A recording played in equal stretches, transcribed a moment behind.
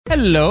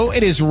Hello,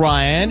 it is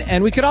Ryan,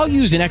 and we could all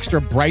use an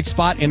extra bright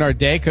spot in our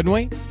day, couldn't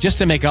we? Just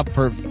to make up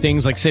for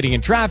things like sitting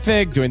in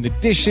traffic, doing the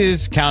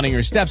dishes, counting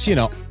your steps,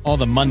 all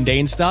the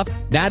mundane stuff.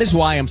 That is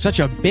why I'm such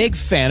a big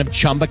fan of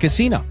Chumba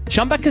Casino.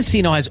 Chumba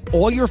Casino has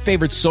all your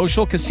favorite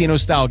social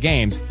casino-style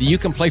games that you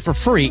can play for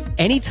free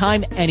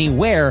anytime,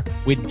 anywhere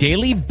with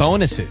daily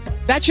bonuses.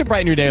 That should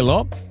brighten your day a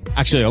little.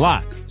 Actually, a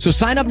lot. So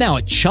sign up now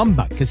at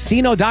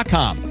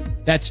ChumbaCasino.com.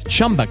 That's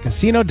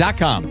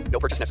ChumbaCasino.com. No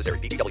purchase necessary.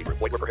 VGW Group.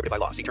 Void where prohibited by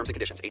law. See terms and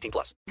conditions.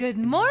 18+. Good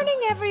morning,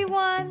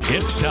 everyone.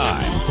 It's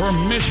time for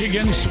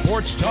Michigan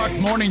Sports Talk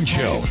Morning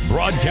Show.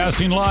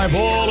 Broadcasting live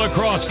all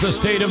across the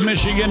state of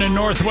Michigan and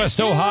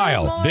Northwest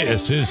Ohio.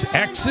 This is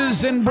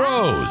X's and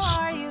Bros.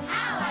 How are you?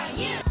 How are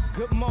you?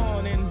 Good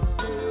morning.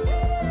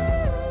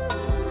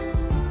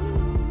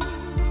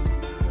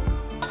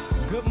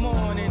 Good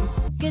morning.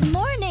 Good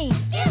morning.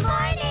 Good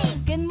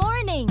morning. Good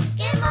morning.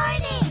 Good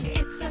morning.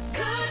 It's a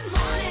good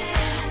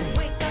morning.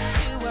 Wake up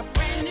to a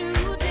brand new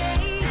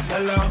day.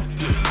 Hello.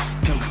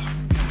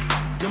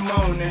 Good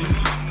morning.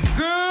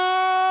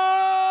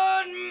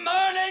 Good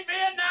morning,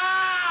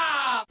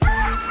 Vietnam!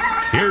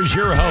 Here's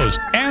your host,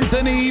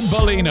 Anthony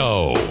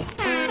Bellino.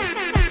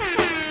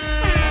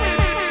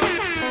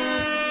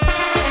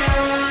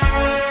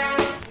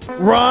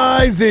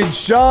 Rise and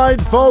shine,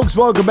 folks.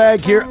 Welcome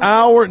back here.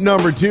 Hour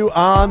number 2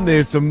 on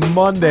this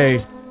Monday,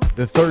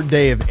 the 3rd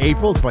day of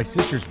April. It's my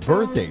sister's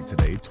birthday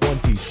today,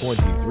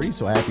 2023.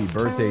 So happy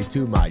birthday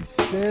to my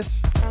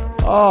sis.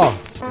 Oh,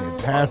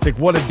 fantastic.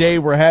 What a day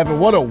we're having.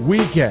 What a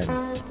weekend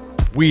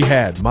we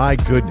had. My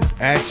goodness.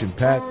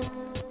 Action-packed.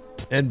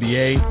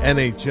 NBA,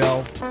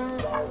 NHL.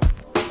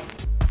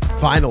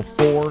 Final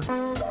Four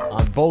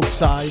on both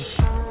sides.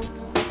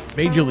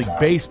 Major League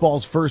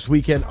Baseball's first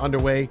weekend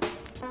underway.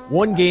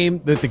 One game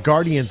that the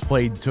Guardians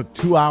played took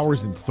 2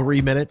 hours and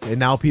 3 minutes, and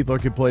now people are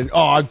complaining,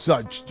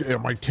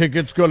 my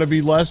ticket's going to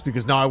be less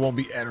because now I won't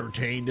be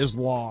entertained as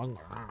long.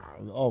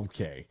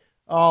 Okay.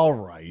 All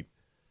right.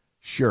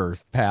 Sure,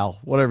 pal.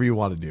 Whatever you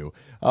want to do.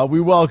 We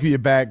welcome you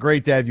back.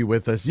 Great to have you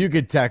with us. You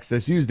can text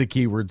us. Use the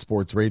keyword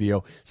sports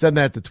radio. Send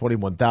that to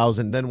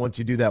 21,000. Then once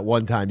you do that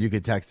one time, you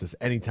can text us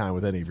anytime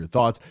with any of your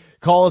thoughts.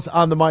 Call us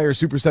on the Meijer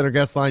Supercenter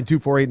guest line,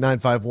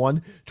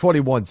 248-951-2176,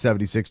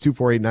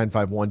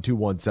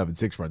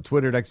 248-951-2176. We're on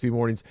Twitter at XB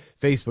Mornings,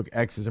 Facebook,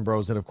 X's and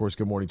Bros, and, of course,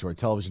 good morning to our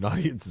television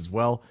audience as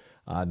well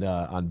on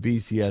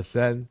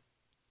BCSN.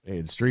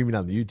 And streaming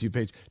on the YouTube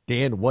page.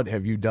 Dan, what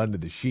have you done to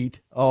the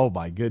sheet? Oh,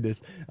 my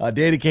goodness.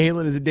 Danny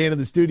Cahalan is at Dan in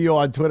the studio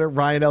on Twitter.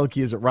 Ryan Elke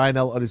is at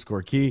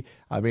RyanL_Key.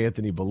 I'm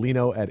Anthony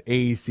Bellino at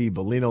AEC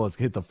Bellino. Let's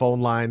hit the phone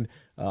line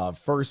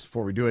first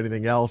before we do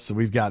anything else. So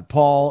we've got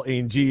Paul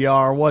in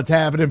GR. What's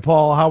happening,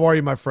 Paul? How are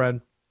you, my friend?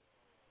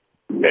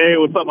 Hey,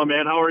 what's up, my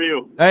man? How are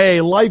you?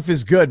 Hey, life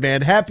is good,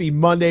 man. Happy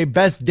Monday.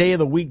 Best day of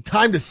the week.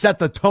 Time to set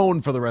the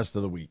tone for the rest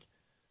of the week.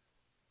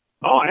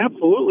 Oh,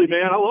 absolutely,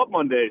 man. I love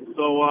Mondays.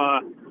 So,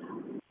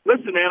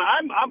 listen, man,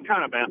 I'm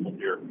kind of baffled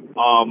here.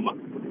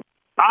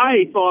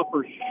 I thought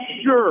for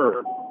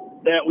sure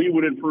that we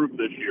would improve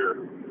this year,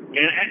 and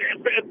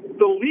at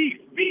the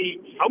least be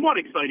somewhat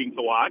exciting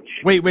to watch.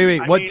 Wait.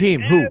 What team?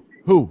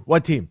 Who?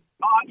 What team?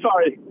 Oh, I'm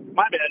sorry.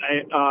 My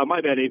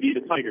bad, AB,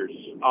 the Tigers.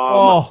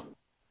 I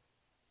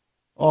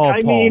Paul.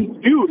 mean,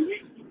 dude,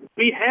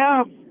 we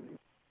have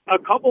a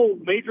couple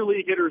major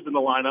league hitters in the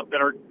lineup that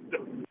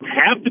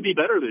have to be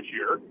better this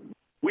year.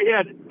 We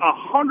had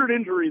 100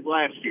 injuries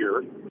last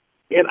year.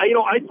 And,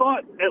 I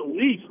thought at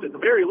the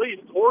very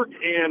least, Tork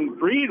and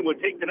Green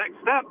would take the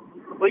next step.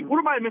 Like, what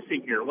am I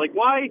missing here? Like,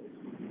 why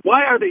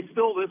are they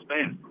still this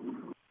bad?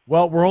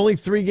 Well, we're only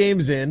 3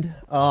 games in.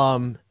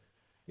 So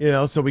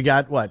we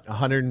got,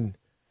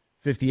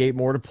 158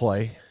 more to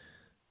play.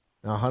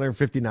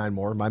 159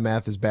 more. My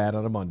math is bad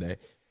on a Monday.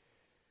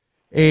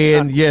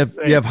 And you have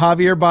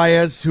Javier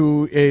Baez,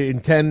 who in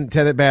 10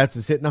 at-bats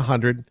is hitting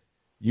 100.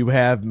 You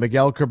have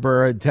Miguel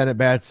Cabrera in 10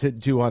 at-bats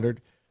hitting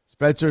 200.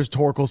 Spencer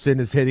Torkelson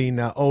is hitting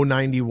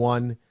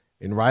 091,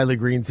 and Riley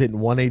Green's hitting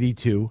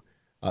 182.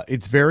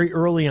 It's very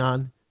early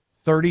on.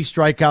 30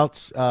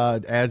 strikeouts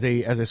as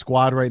a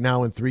squad right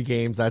now in 3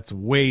 games. That's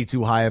way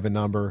too high of a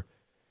number.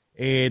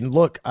 And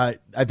look, I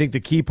think the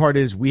key part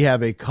is we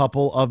have a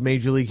couple of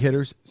major league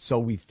hitters, so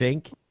we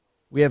think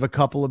we have a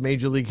couple of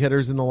major league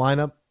hitters in the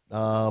lineup.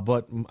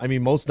 But I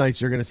mean, most nights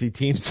you're going to see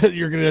teams that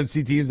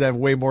have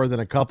way more than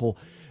a couple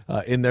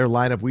in their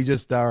lineup. We're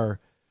just not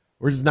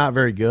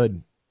very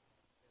good.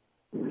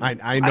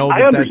 I know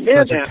that's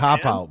such a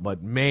cop-out,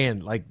 but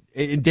man,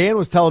 and Dan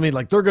was telling me,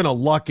 they're going to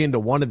luck into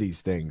one of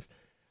these things,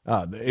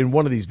 in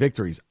one of these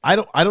victories. I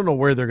don't know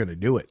where they're going to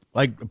do it.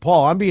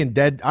 Paul, I'm being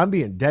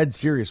dead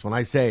serious when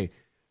I say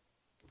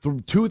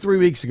 2-3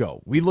 weeks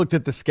ago, we looked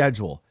at the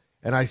schedule,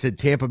 and I said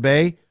Tampa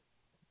Bay,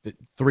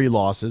 3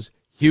 losses,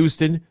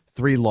 Houston,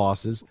 3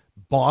 losses,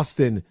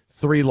 Boston,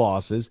 3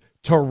 losses,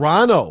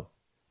 Toronto,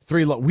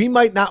 3 we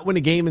might not win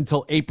a game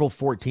until April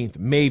 14th,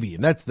 maybe,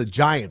 and that's the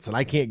Giants, and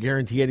I can't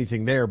guarantee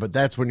anything there, but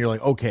that's when you're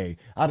like, okay,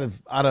 out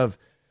of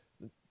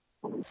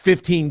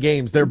 15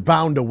 games, they're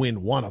bound to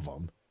win one of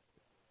them.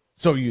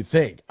 So you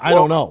think. I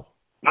don't know.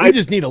 We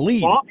just need a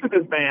lead. Boston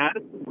is bad.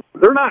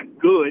 They're not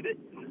good.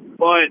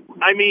 But,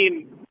 I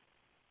mean,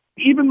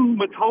 even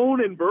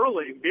Matone and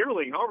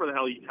Beerling, however the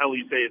hell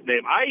you say his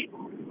name, I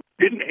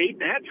didn't hate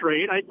that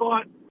trade. I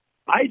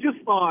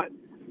just thought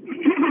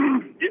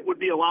it would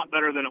be a lot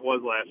better than it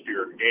was last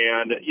year.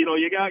 And,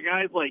 you got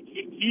guys like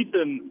Keith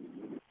and,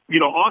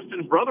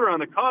 Austin's brother on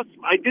the cusp.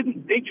 I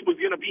didn't think it was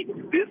going to be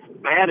this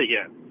bad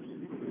again.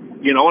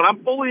 And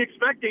I'm fully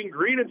expecting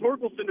Green and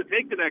Torkelson to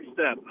take the next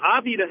step.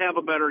 Javi to have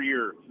a better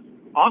year.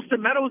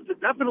 Austin Meadows to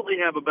definitely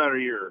have a better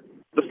year.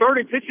 The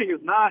starting pitching is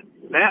not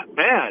that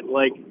bad.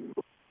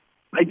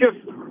 I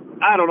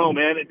don't know,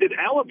 man. Did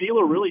Al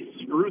Avila really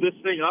screw this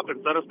thing up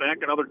and set us back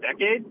another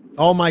decade?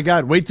 Oh, my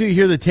God. Wait till you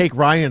hear the take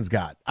Ryan's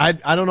got. I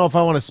don't know if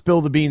I want to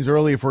spill the beans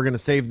early, if we're going to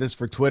save this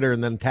for Twitter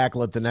and then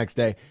tackle it the next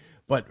day.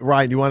 But,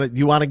 Ryan, do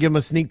you want to give him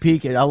a sneak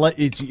peek?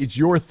 It's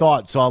your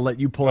thought, so I'll let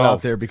you pull it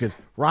out there, because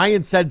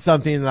Ryan said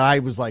something that I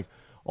was like,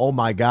 oh,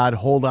 my God,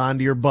 hold on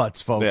to your butts,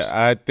 folks. Yeah,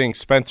 I think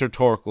Spencer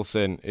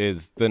Torkelson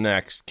is the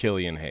next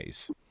Killian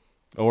Hayes.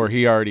 Or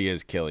he already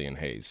is Killian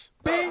Hayes.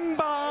 Bing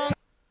bong.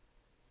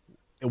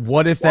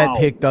 What if that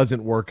pick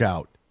doesn't work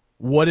out?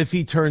 What if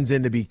he turns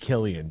in to be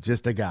Killian,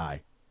 just a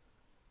guy?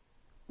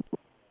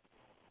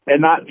 And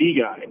not the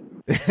guy.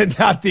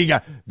 Not the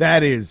guy.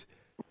 That is,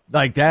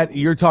 like that,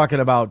 you're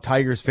talking about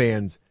Tigers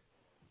fans,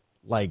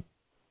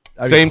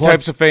 same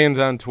types of fans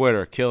on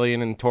Twitter,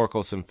 Killian and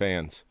Torkelson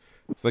fans.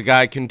 The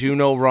guy can do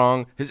no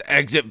wrong. His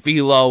exit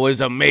velo is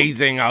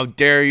amazing. How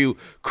dare you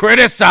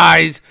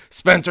criticize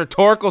Spencer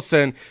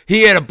Torkelson?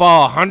 He hit a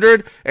ball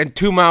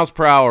 102 miles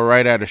per hour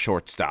right at a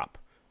shortstop.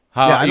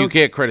 You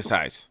can't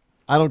criticize.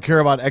 I don't care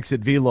about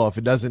exit velo if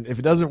it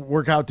doesn't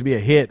work out to be a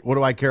hit. What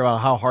do I care about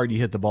how hard you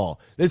hit the ball?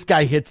 This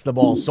guy hits the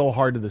ball so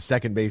hard to the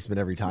second baseman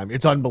every time.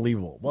 It's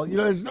unbelievable. Well,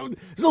 there's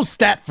no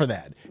stat for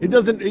that. It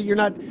doesn't. You're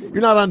not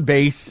on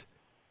base,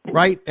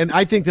 right? And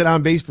I think that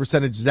on base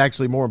percentage is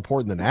actually more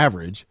important than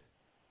average.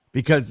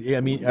 Because,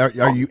 I mean,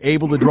 are you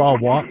able to draw a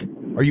walk?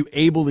 Are you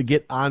able to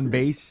get on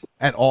base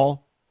at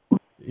all?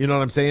 You know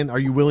what I'm saying? Are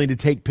you willing to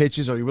take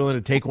pitches? Are you willing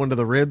to take one to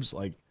the ribs?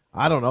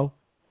 I don't know.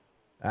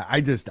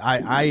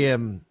 I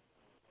am.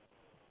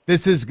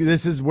 This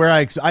is where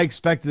I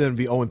expected them to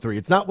be 0-3.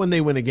 It's not when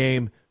they win a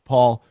game,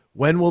 Paul.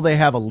 When will they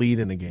have a lead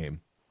in a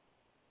game?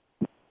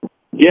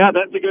 Yeah,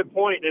 that's a good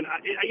point. And,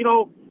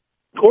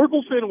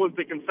 Torkelson was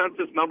the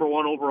consensus number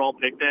 1 overall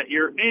pick that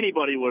year.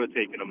 Anybody would have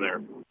taken him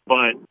there.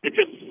 But it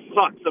just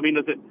sucks. I mean,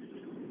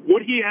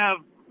 would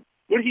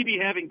he be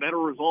having better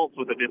results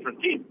with a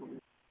different team?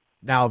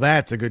 Now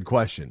that's a good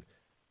question.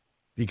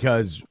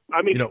 Because,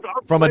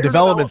 from a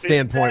development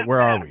standpoint,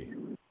 where are we?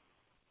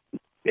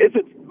 Is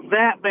it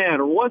that bad,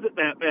 or was it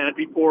that bad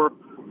before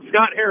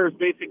Scott Harris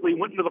basically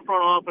went into the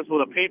front office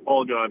with a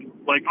paintball gun,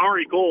 like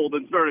Ari Gold,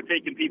 and started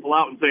taking people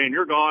out and saying,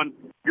 you're gone,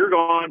 you're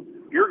gone,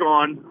 you're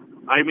gone.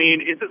 I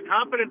mean, is his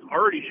confidence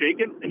already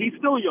shaken? He's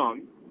still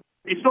young.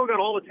 He's still got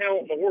all the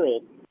talent in the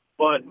world.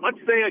 But let's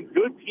say a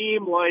good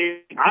team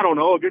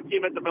a good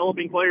team at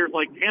developing players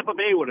like Tampa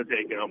Bay would have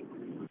taken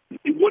him.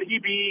 Would he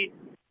be,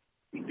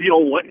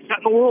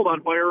 setting the world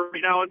on fire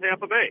right now in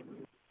Tampa Bay?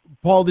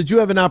 Paul, did you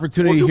have an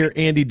opportunity to hear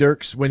Andy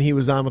Dirks when he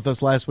was on with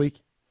us last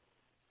week?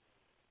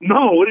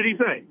 No. What did he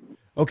say?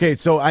 Okay,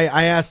 so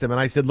I asked him, and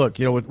I said, look,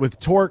 with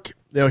Torque,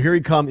 here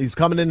he comes. He's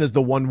coming in as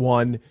the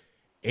 1-1.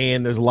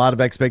 And there's a lot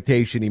of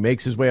expectation. He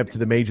makes his way up to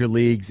the major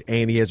leagues,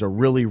 and he has a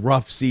really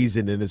rough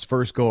season in his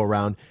first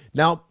go-around.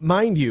 Now,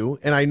 mind you,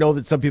 and I know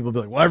that some people will be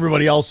like, well,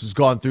 everybody else has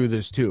gone through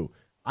this too.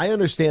 I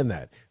understand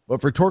that.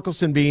 But for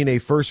Torkelson being a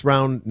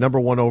first-round number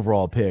 1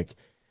 overall pick,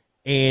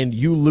 and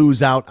you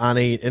lose out on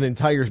an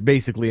entire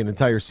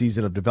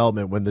season of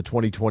development when the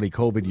 2020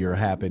 COVID year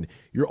happened,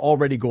 you're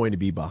already going to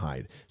be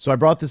behind. So I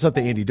brought this up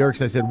to Andy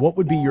Dirks. I said, what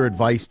would be your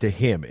advice to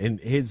him? And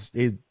his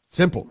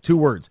simple 2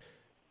 words.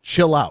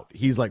 Chill out.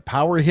 He's like,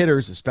 power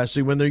hitters,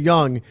 especially when they're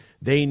young,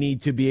 they need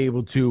to be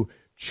able to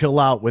chill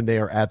out when they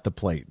are at the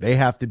plate. They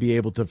have to be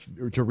able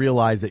to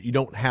realize that you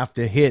don't have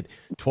to hit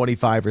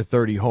 25 or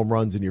 30 home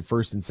runs in your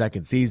first and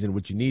second season.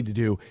 What you need to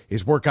do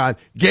is work on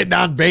getting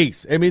on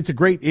base. I mean,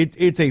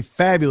 it's a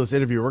fabulous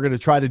interview. We're going to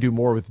try to do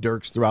more with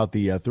Dirks throughout the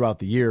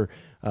year.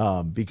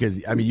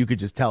 Because I mean, you could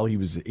just tell he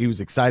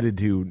was excited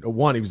to,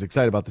 1, he was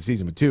excited about the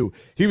season, but 2,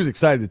 he was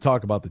excited to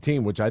talk about the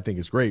team, which I think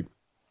is great.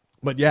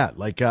 But yeah,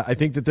 I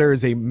think that there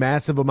is a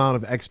massive amount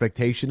of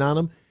expectation on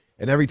him,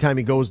 and every time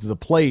he goes to the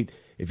plate,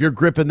 if you're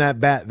gripping that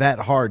bat that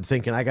hard,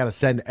 thinking I got to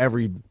send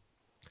every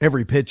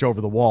pitch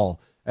over the wall,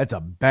 that's a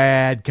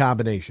bad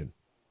combination.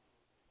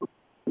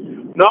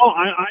 No,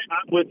 I'm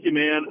with you,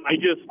 man.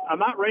 I'm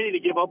not ready to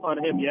give up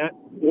on him yet,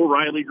 or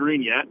Riley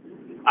Green yet.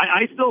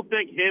 I still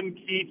think him,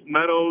 Keith,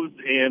 Meadows,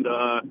 and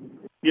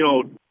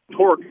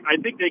Torque,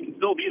 I think they can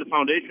still be the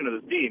foundation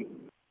of this team,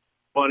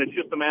 but it's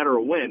just a matter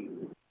of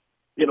when.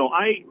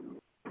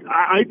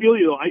 I feel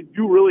I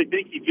do really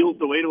think he feels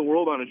the weight of the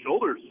world on his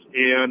shoulders.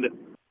 And,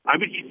 I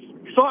mean,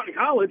 he saw it in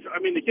college. I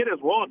mean, the kid has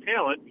raw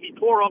talent. He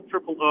tore up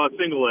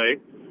single A.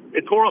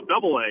 It tore up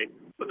double A.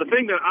 But the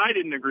thing that I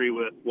didn't agree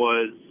with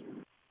was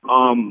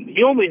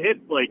He only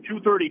hit like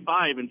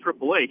 235 in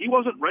AAA. He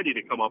wasn't ready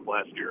to come up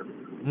last year.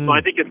 So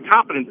I think his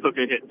confidence took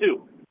a hit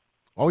too.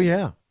 Oh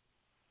yeah.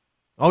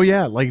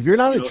 Like if you're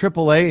not at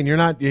AAA and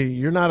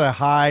you're not a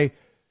high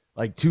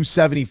like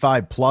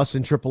 275 plus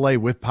in AAA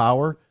with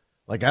power,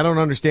 like I don't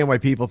understand why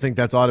people think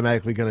that's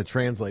automatically going to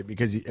translate,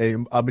 because a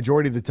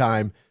majority of the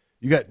time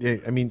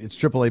it's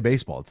AAA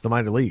baseball. It's the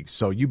minor leagues.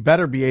 So you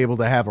better be able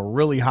to have a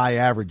really high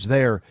average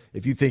there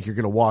if you think you're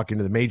going to walk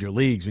into the major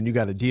leagues when you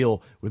got to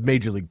deal with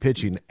major league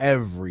pitching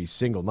every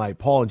single night.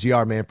 Paul and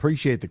GR, man,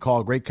 appreciate the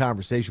call. Great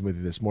conversation with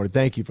you this morning.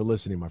 Thank you for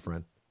listening, my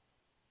friend.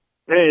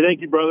 Hey,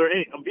 thank you, brother.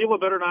 Hey, Avila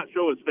better not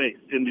show his face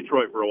in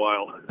Detroit for a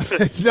while.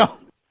 No.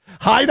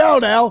 Hide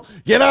out, Al.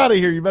 Get out of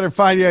here. You better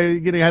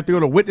you're going to have to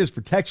go to witness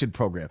protection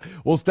program.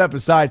 We'll step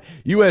aside.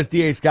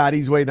 USDA Scott,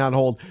 he's waiting on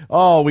hold.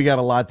 Oh, we got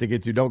a lot to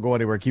get to. Don't go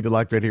anywhere. Keep it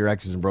locked right here.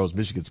 X's and Bros,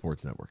 Michigan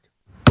Sports Network.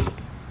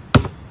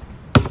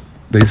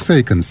 They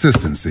say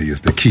consistency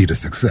is the key to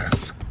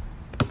success.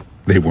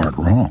 They weren't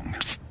wrong.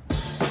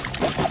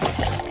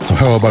 So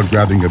how about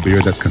grabbing a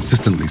beer that's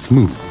consistently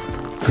smooth,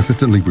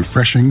 consistently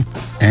refreshing,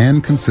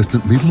 and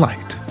consistently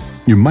light?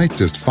 You might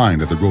just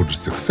find that the road to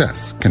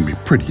success can be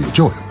pretty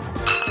enjoyable.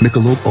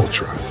 Michelob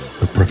Ultra,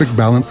 the perfect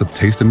balance of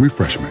taste and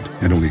refreshment,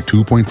 and only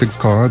 2.6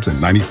 carbs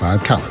and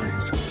 95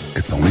 calories.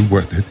 It's only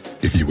worth it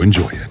if you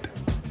enjoy it.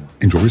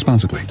 Enjoy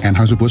responsibly.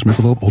 Anheuser-Busch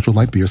Michelob Ultra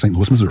Light Beer, St.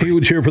 Louis, Missouri.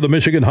 Huge here for the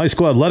Michigan High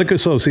School Athletic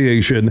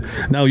Association.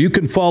 Now you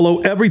can follow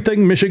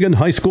everything Michigan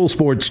High School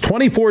sports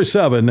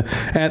 24/7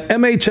 at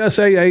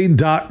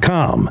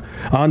MHSAA.com.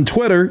 On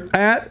Twitter,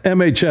 at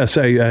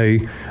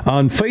MHSAA.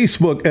 On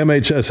Facebook,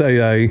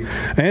 MHSAA.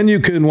 And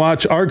you can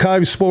watch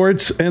archive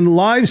sports and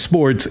live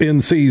sports in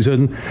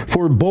season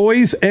for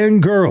boys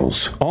and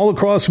girls all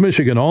across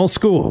Michigan, all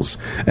schools,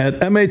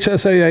 at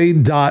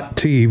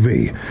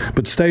MHSAA.tv.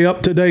 But stay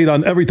up to date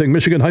on everything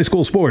Michigan High School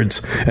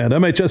sports at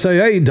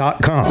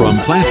MHSAA.com. From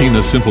planting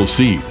a simple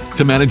seed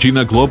to managing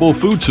a global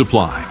food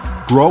supply,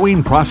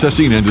 growing,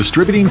 processing, and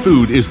distributing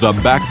food is the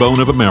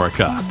backbone of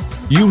America.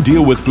 You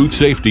deal with food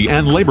safety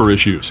and labor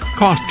issues,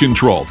 cost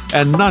control,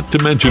 and not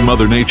to mention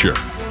Mother Nature.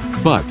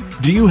 But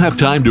do you have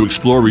time to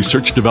explore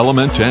research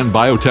development and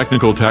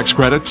biotechnical tax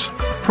credits?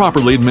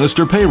 Properly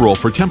administer payroll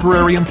for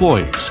temporary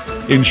employees.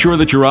 Ensure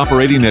that you're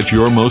operating at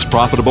your most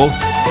profitable?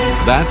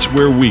 That's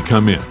where we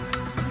come in.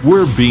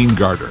 We're Bean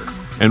Garter.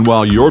 And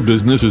while your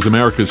business is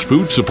America's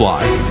food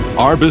supply,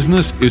 our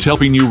business is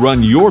helping you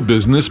run your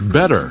business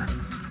better.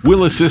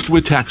 We'll assist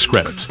with tax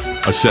credits,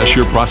 assess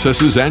your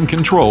processes and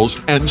controls,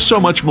 and so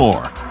much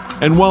more.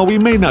 And while we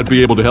may not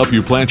be able to help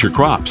you plant your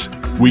crops,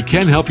 we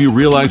can help you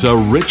realize a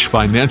rich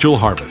financial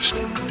harvest.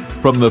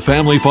 From the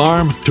family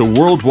farm to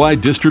worldwide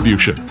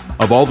distribution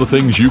of all the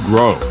things you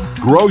grow,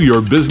 grow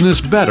your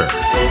business better.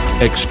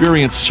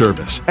 Experience,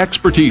 service,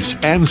 expertise,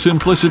 and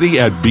simplicity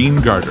at Bean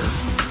Garter.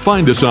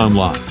 Find us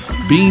online.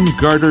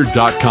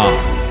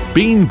 BeanGarter.com.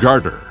 Bean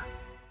Garter.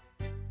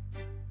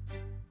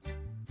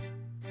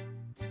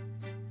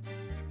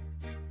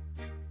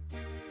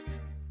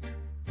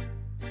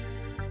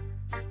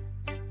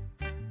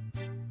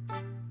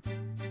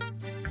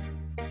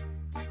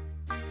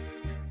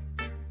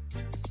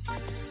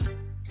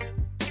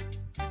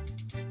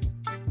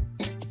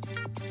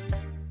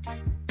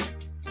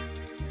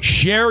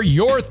 Share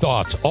your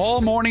thoughts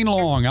all morning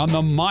long on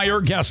the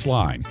Meyer Guest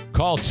Line.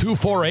 Call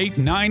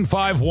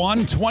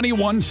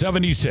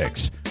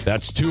 248-951-2176.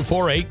 That's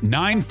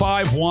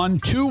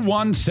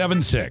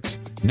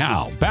 248-951-2176.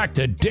 Now, back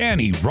to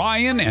Danny,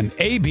 Ryan, and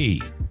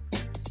AB.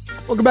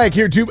 Welcome back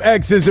here to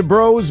X's and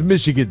Bros,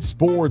 Michigan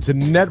Sports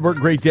Network.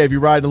 Great to have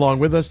you riding along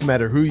with us, no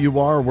matter who you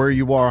are, where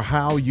you are,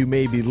 how you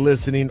may be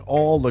listening,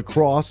 all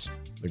across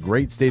the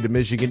great state of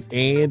Michigan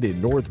and in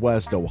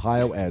Northwest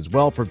Ohio as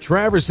well. From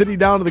Traverse City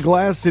down to the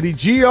Glass City,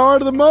 GR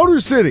to the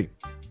Motor City.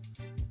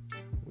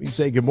 We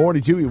say good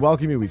morning to you. We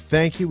welcome you. We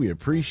thank you. We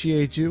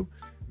appreciate you.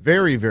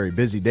 Very, very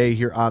busy day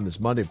here on this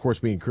Monday. Of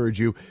course, we encourage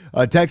you.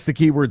 Text the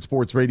keyword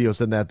sports radio.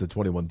 Send that to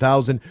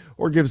 21,000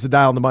 or give us a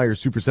dial on the Meyer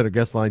Supercenter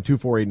guest line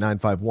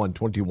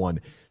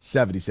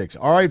 248-951-2176.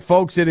 All right,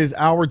 folks, it is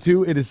hour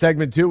 2. It is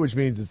segment 2, which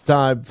means it's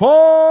time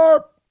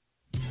for...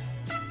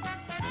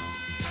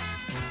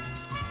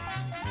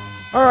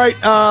 All right,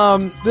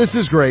 this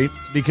is great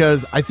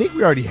because I think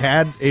we already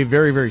had a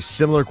very, very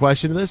similar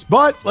question to this,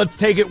 but let's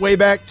take it way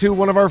back to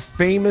one of our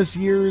famous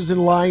years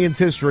in Lions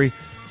history.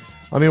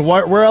 I mean,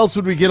 where else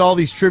would we get all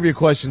these trivia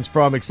questions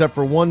from except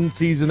for one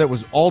season that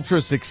was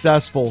ultra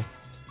successful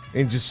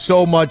and just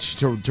so much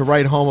to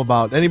write home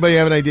about? Anybody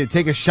have an idea?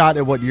 Take a shot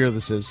at what year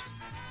this is.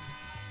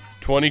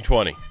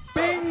 2020.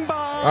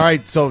 All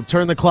right, so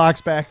turn the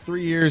clocks back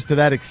 3 years to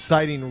that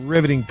exciting,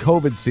 riveting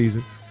COVID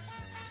season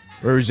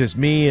where it was just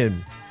me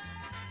and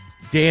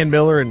Dan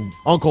Miller and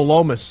Uncle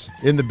Lomas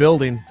in the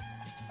building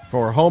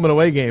for home and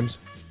away games.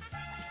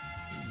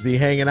 Be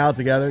hanging out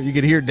together. You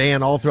could hear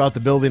Dan all throughout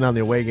the building on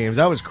the away games.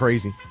 That was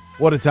crazy.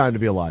 What a time to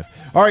be alive.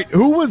 All right,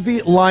 who was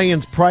the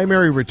Lions'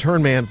 primary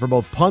return man for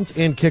both punts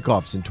and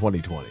kickoffs in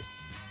 2020?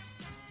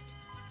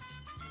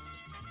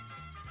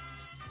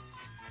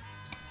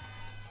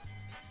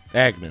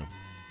 Agnew.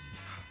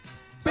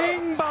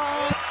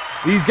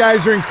 These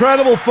guys are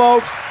incredible,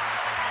 folks.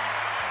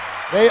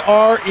 They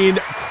are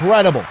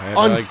incredible.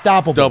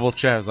 Unstoppable. Double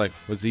check. I was like,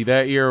 was he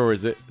that year, or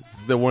is it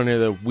the one of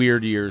the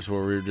weird years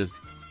where we were just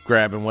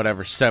grabbing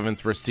whatever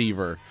seventh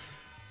receiver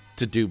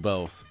to do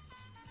both?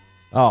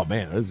 Oh,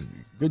 man. That's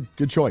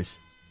good choice.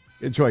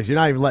 Good choice. You're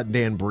not even letting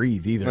Dan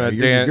breathe either. You're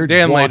Dan just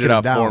laid it walking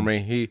up down. for me.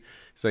 He's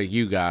like,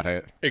 you got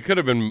it. It could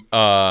have been,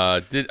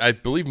 I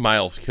believe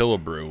Miles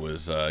Killebrew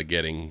was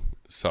getting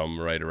some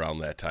right around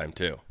that time,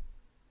 too.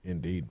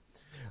 Indeed.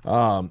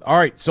 All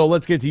right, so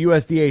let's get to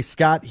USDA.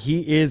 Scott,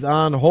 he is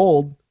on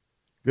hold.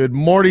 Good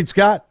morning,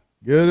 Scott.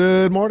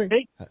 Good morning.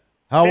 Hey.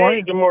 How are you?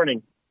 Hey, good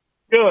morning.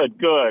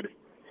 Good.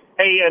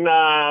 Hey, and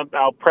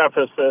I'll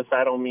preface this.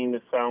 I don't mean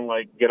to sound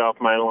like get off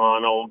my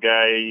lawn, old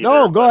guy. Either,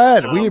 No, go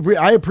ahead. but,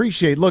 I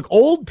appreciate. Look,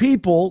 old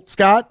people,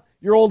 Scott,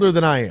 you're older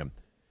than I am.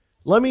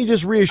 Let me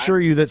just reassure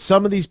you that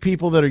some of these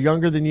people that are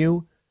younger than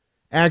you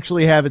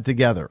actually have it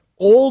together.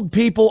 Old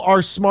people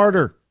are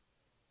smarter.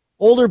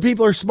 Older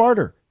people are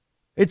smarter.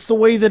 It's the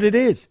way that it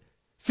is.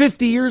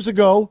 50 years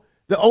ago,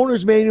 the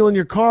owner's manual in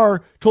your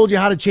car told you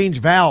how to change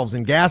valves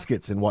and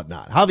gaskets and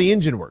whatnot, how the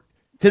engine worked.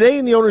 Today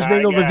in the owner's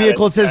manual of a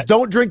vehicle, it says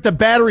don't drink the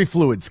battery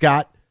fluid,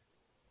 Scott.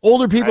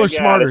 Older people are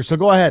smarter, so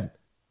go ahead.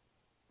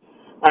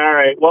 All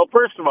right. Well,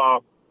 first of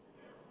all,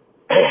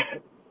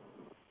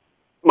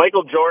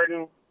 Michael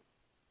Jordan,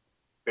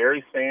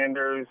 Barry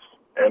Sanders,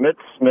 Emmitt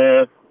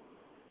Smith,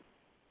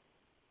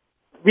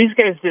 these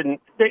guys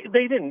didn't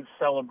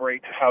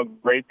celebrate how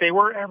great they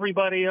were.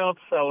 Everybody else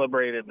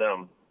celebrated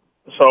them.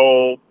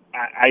 So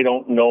I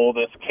don't know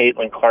this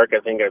Caitlin Clark. I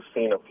think I've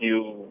seen a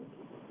few,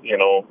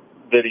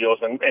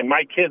 videos. And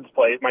my kids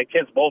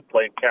both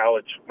played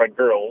college, my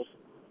girls.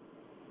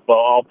 Well,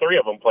 all three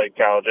of them played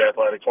college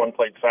athletics. One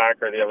played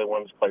soccer, the other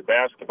ones played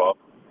basketball.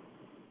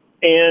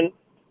 And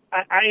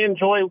I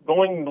enjoy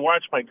going to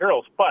watch my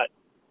girls, but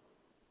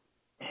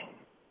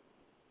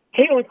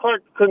Caitlin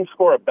Clark couldn't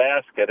score a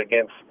basket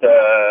against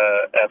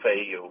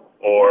FAU,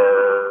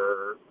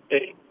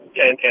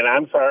 and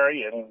I'm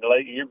sorry, and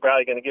you're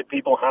probably going to get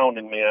people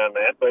hounding me on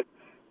that, but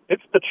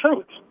it's the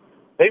truth.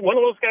 One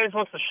of those guys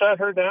wants to shut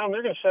her down,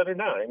 they're going to shut her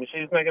down. I mean,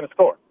 she's not going to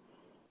score.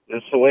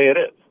 It's the way it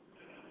is.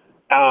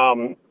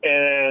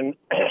 And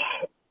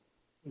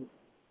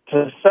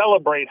to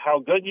celebrate how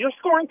good you're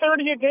scoring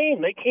 30 a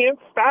game, they can't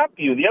stop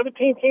you. The other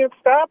team can't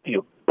stop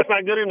you. It's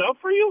not good enough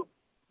for you.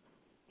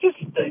 Just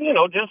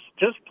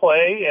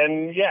play,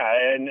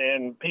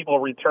 and people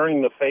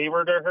returning the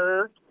favor to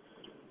her,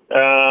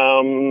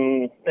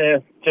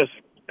 just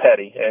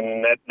petty,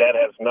 and that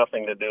has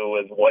nothing to do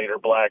with white or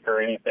black or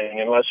anything,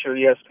 unless you're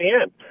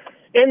ESPN,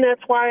 and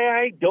that's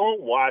why I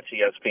don't watch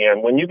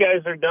ESPN. When you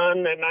guys are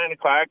done at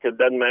 9:00, it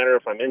doesn't matter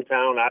if I'm in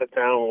town, out of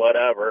town,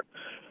 whatever.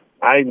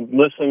 I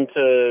listen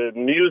to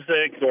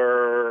music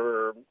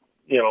or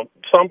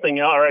something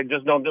else, or I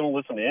just didn't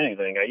listen to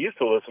anything. I used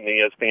to listen to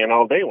ESPN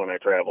all day when I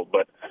traveled,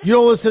 but you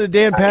don't listen to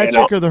Dan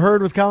Patrick or The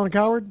Herd with Colin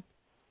Cowherd?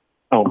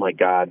 Oh my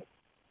God!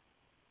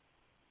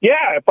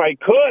 Yeah, if I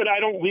could,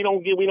 we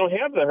don't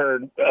have The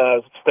Herd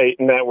state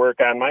network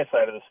on my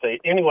side of the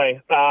state.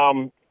 Anyway,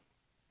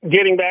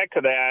 getting back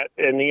to that,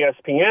 and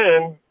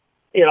ESPN,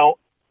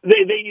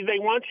 They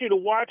want you to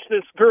watch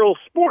this girls'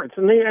 sports,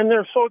 and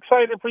they're so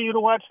excited for you to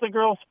watch the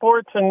girls'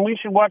 sports, and we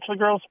should watch the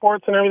girls'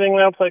 sports and everything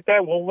else like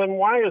that. Well, then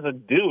why, as a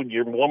dude,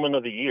 you're Woman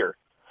of the Year?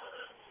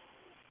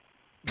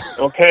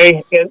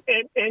 Okay, and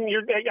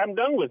I'm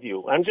done with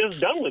you. I'm just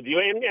done with you,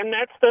 and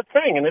that's the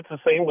thing. And it's the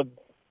same with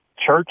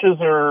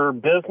churches or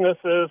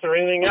businesses or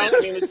anything else. I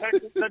mean,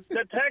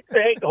 the tech.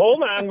 Hey,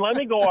 hold on, let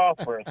me go off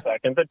for a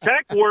second. The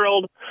tech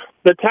world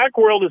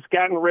has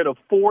gotten rid of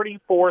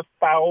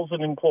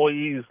 44,000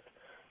 employees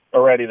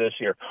already this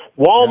year.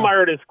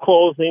 Walmart is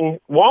closing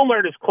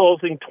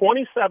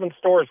 27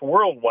 stores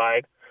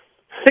worldwide,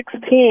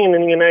 16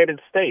 in the United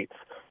States.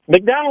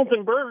 McDonald's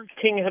and Burger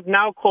King have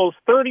now closed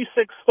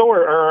 36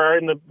 stores, or are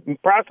in the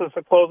process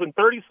of closing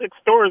 36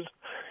 stores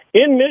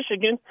in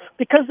Michigan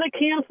because they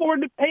can't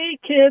afford to pay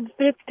kids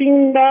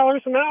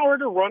 $15 an hour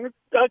to run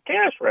a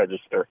cash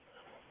register.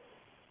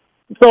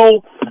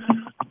 So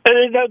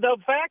the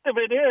fact of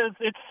it is,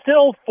 it's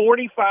still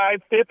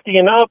 45, 50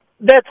 and up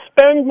that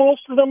spend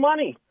most of the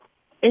money.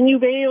 And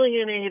you've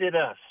alienated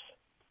us.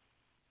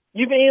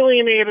 You've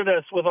alienated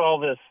us with all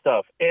this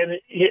stuff. And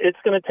it's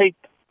going to take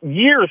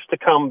years to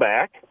come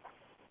back.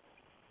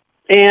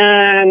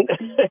 And,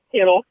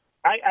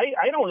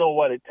 I don't know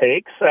what it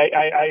takes.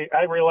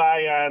 I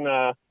rely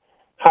on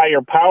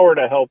higher power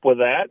to help with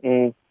that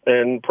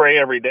and pray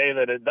every day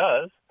that it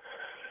does.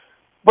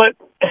 But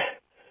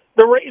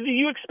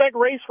you expect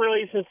race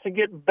relations to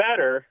get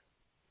better.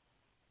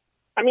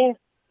 I mean,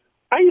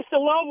 I used to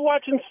love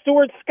watching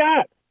Stuart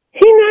Scott.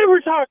 He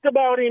never talked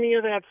about any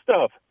of that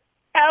stuff,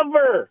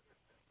 ever.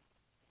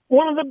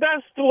 One of the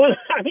best.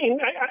 I mean,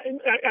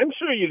 I'm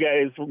sure you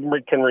guys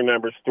can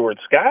remember Stuart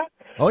Scott.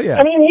 Oh yeah.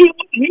 I mean,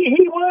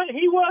 he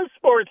was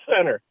Sports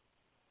Center,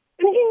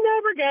 and he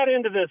never got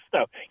into this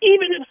stuff.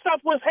 Even if stuff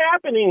was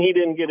happening, he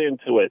didn't get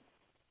into it.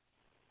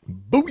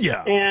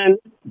 Booyah! And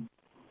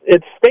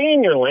it's stay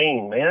in your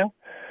lane, man.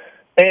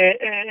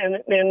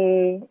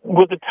 And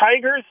with the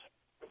Tigers,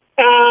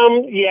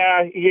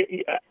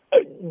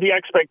 the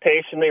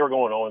expectation, they were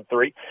going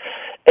 0-3.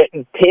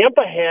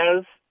 Tampa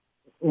has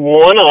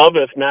one of,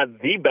 if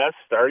not the best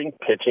starting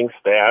pitching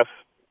staff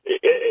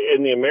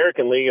in the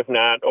American League, if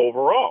not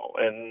overall.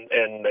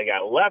 And they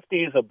got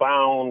lefties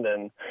abound.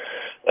 And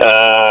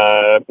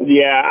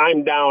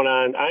I'm down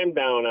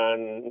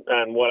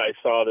on what I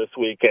saw this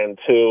weekend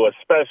too,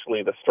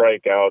 especially the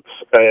strikeouts.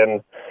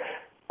 And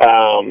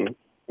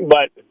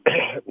but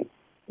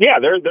yeah,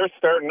 they're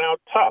starting out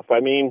tough.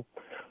 I mean,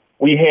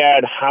 we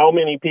had how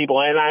many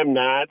people, and I'm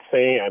not,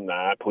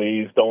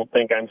 please don't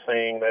think I'm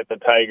saying that the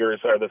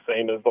Tigers are the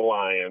same as the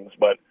Lions,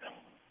 but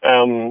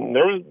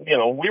there was,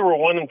 we were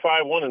 1-5,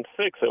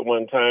 1-6 at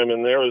one time,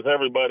 and there was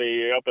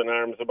everybody up in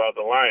arms about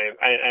the Lions.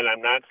 And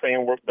I'm not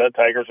saying the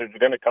Tigers are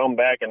going to come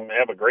back and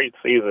have a great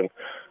season.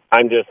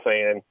 I'm just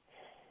saying,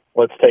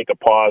 let's take a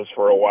pause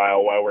for a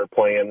while we're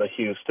playing the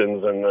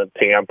Houstons and the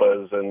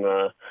Tampas and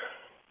the,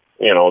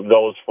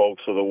 those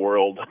folks of the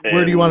world.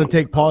 Where do you want to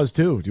take pause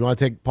to? Do you want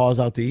to take pause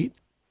out to eat?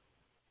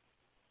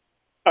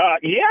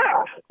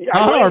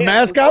 Our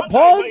mascot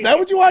pause? Is that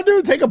what you want to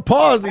do? Take a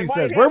pause, he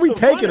says. Where are we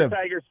taking him?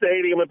 Tiger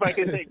Stadium, if I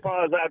can take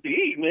pause out to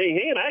eat,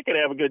 he and I can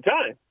have a good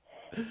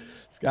time.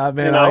 Scott,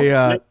 man,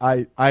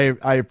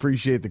 I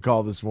appreciate the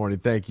call this morning.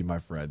 Thank you, my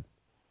friend.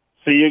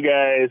 See you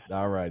guys.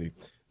 All righty.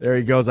 There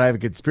he goes. I have a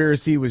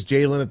conspiracy. Was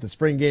Jalen at the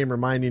spring game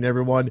reminding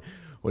everyone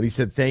when he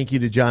said thank you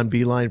to John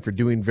Beeline for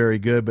doing very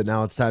good, but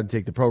now it's time to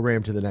take the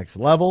program to the next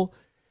level.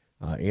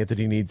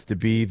 Anthony needs to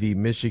be the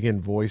Michigan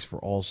voice for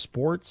all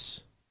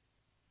sports.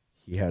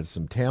 He has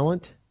some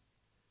talent.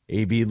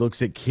 AB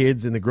looks at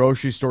kids in the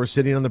grocery store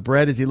sitting on the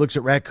bread as he looks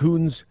at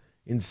raccoons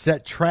in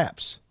set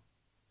traps.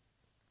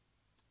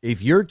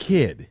 If your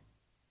kid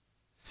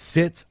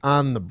sits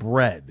on the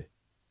bread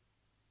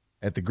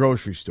at the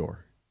grocery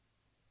store,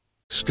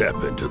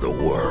 step into the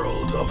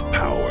world of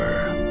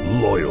power,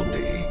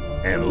 loyalty,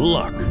 and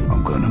luck.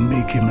 I'm going to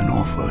make him an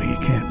offer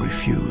he can't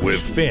refuse.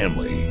 With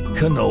family,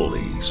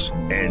 cannolis,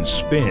 and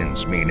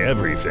spins mean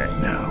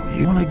everything. Now,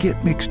 you want to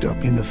get mixed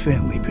up in the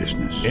family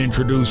business.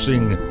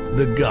 Introducing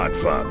The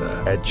Godfather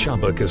at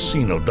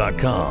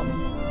ChumbaCasino.com.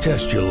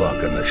 Test your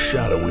luck in the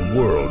shadowy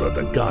world of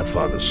The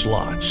Godfather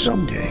slot.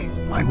 Someday,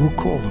 I will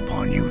call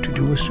upon you to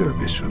do a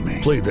service for me.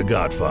 Play The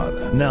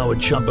Godfather now at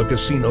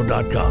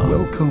ChumbaCasino.com.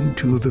 Welcome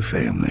to the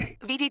family.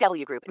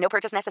 VGW Group. No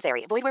purchase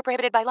necessary. Void where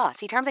prohibited by law.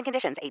 See terms and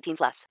conditions.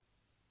 18+.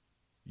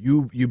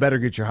 You better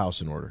get your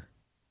house in order.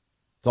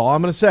 That's all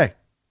I'm going to say.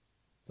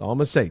 That's all I'm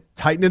going to say.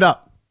 Tighten it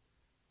up.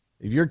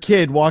 If your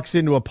kid walks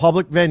into a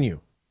public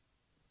venue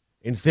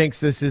and thinks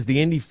this is the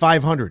Indy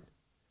 500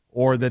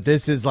 or that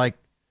this is like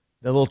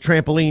the little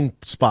trampoline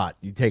spot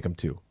you take them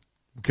to.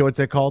 Okay, what's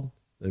that called?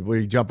 Where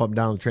you jump up and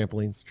down the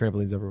trampolines.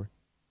 Trampolines everywhere.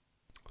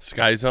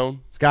 Sky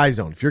Zone? Sky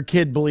Zone. If your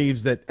kid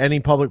believes that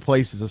any public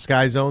place is a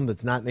Sky Zone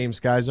that's not named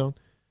Sky Zone,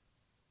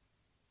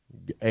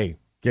 hey,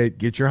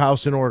 get your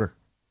house in order.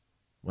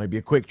 Might be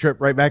a quick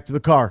trip right back to the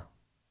car.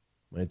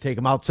 I'm going to take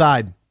them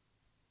outside.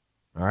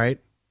 All right?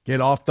 Get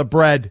off the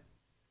bread.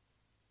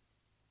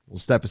 We'll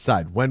step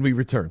aside when we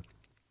return.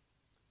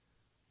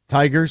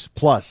 Tigers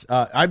plus.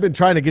 I've been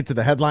trying to get to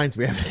the headlines.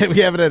 We haven't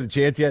had a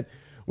chance yet.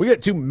 We got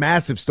two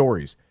massive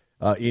stories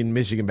in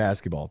Michigan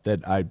basketball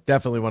that I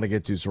definitely want to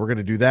get to. So we're going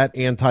to do that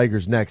and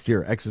Tigers next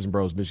here. X's and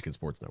Bros, Michigan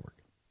Sports Network.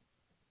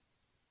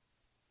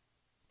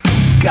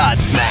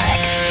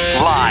 Godsmack,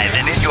 live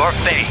and in your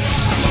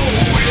face.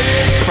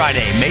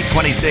 Friday, May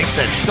 26th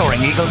at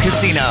Soaring Eagle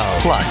Casino,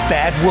 plus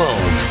Bad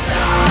Wolves.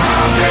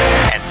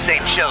 And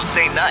same show,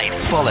 same night,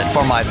 Bullet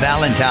for My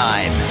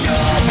Valentine.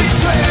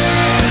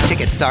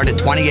 Tickets start at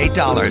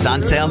 $28,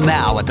 on sale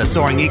now at the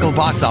Soaring Eagle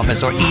box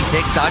office or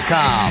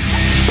etix.com.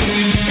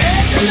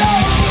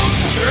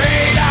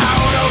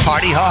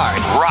 Party hard,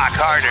 rock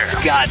harder.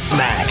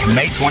 Godsmack,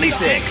 May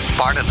 26th,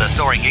 part of the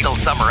Soaring Eagle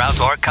Summer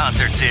Outdoor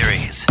Concert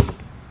Series.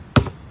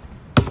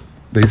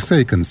 They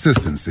say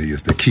consistency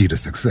is the key to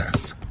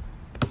success.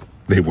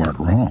 They weren't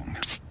wrong.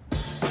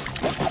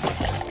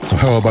 So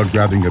how about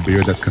grabbing a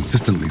beer that's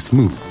consistently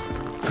smooth,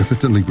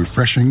 consistently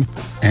refreshing,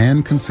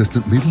 and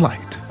consistently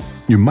light?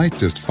 You might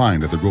just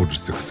find that the road to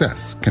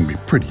success can be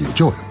pretty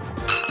enjoyable.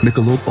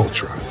 Michelob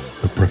Ultra,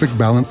 the perfect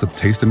balance of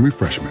taste and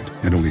refreshment,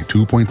 and only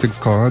 2.6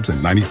 carbs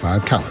and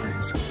 95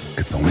 calories.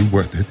 It's only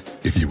worth it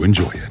if you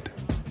enjoy it.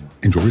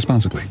 Enjoy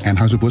responsibly.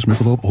 Anheuser-Busch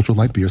Michelob Ultra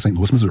Light Beer, St.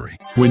 Louis, Missouri.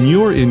 When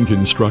you're in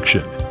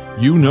construction,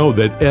 you know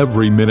that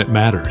every minute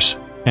matters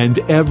and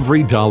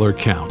every dollar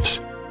counts.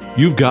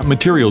 You've got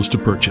materials to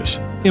purchase,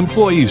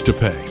 employees to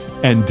pay,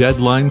 and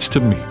deadlines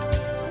to meet.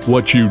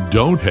 What you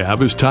don't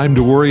have is time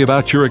to worry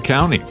about your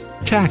accounting,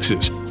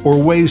 taxes,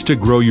 or ways to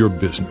grow your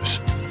business.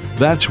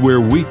 That's where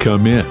we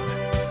come in.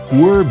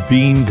 We're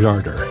Bean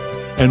Garter.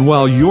 And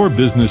while your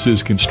business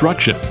is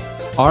construction,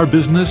 our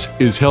business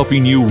is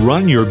helping you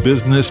run your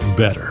business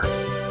better.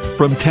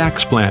 From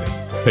tax planning,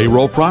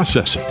 payroll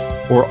processing,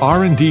 or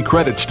R&D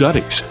credit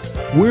studies,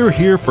 we're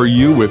here for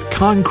you with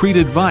concrete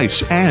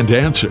advice and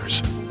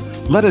answers.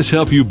 Let us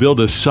help you build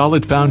a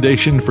solid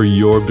foundation for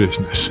your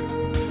business.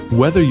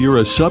 Whether you're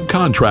a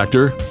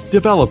subcontractor,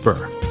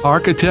 developer,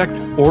 architect,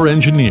 or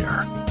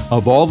engineer,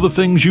 of all the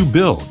things you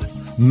build,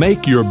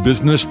 make your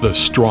business the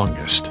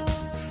strongest.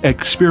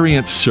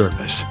 Experience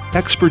service,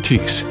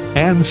 expertise,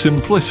 and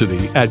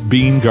simplicity at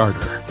Bean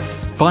Garter.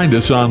 Find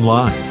us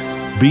online,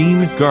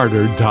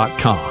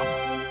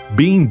 beangarter.com.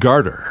 Bean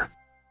Garter.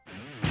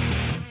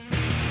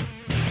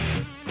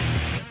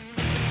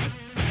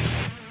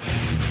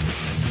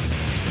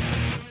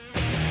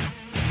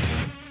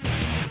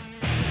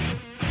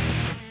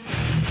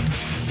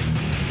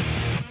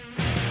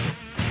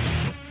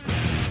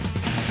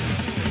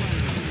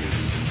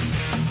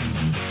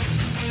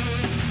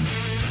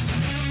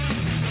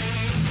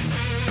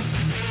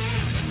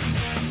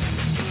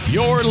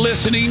 You're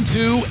listening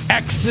to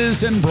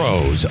X's and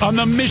Bros on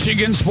the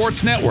Michigan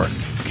Sports Network.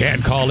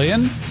 Can't call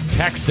in?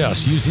 Text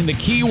us using the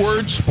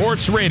keyword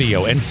sports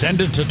radio and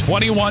send it to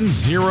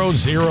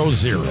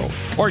 21000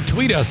 or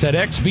tweet us at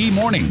XB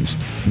Mornings.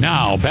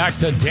 Now back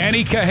to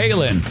Danny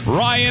Cahalan,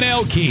 Ryan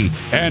Elke,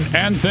 and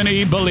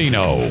Anthony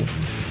Bellino.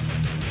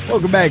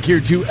 Welcome back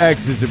here to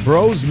X's and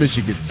Bros,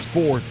 Michigan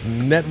Sports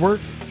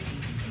Network.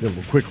 Did a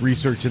little quick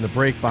research in the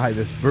break behind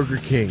this Burger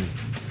King.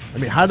 I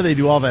mean, how do they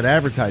do all that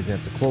advertising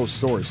at the closed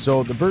stores?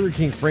 So the Burger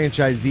King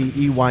franchisee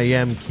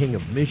EYM King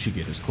of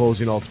Michigan is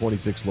closing all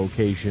 26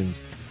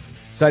 locations,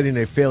 citing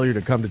a failure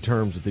to come to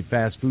terms with the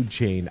fast food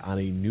chain on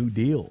a new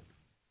deal.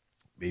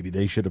 Maybe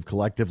they should have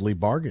collectively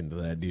bargained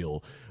that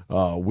deal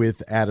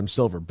with Adam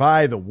Silver.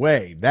 By the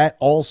way, that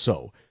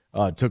also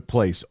took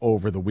place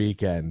over the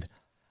weekend.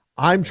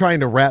 I'm trying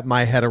to wrap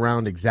my head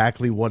around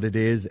exactly what it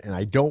is, and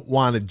I don't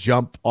want to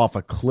jump off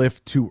a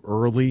cliff too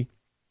early,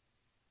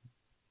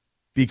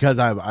 because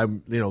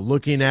I'm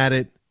looking at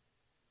it,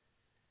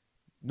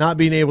 not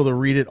being able to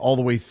read it all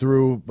the way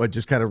through, but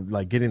just kind of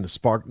like getting the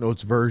Spark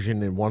Notes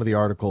version in one of the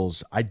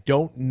articles. I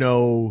don't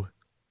know.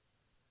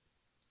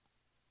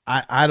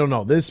 I don't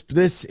know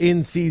this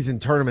in-season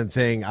tournament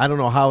thing. I don't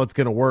know how it's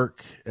going to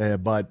work,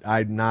 but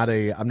I'm not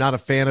a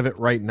fan of it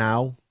right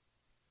now.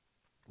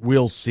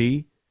 We'll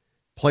see.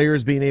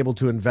 Players being able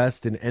to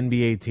invest in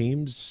NBA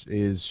teams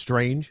is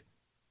strange,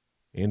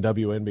 and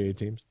WNBA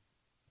teams.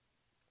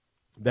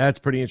 That's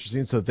pretty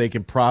interesting, so that they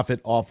can profit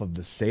off of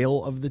the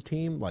sale of the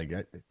team. Like,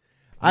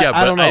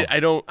 I don't know. I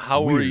don't.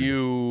 How were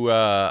you?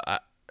 I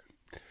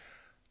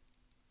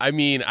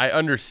mean, I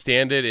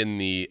understand it in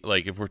the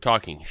if we're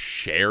talking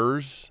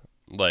shares,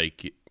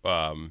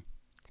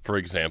 for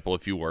example,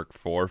 if you work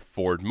for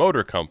Ford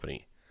Motor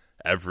Company,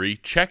 every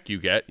check you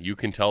get, you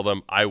can tell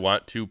them, I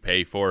want to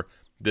pay for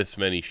this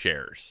many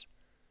shares,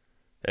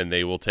 and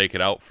they will take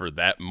it out for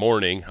that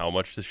morning how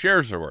much the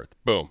shares are worth.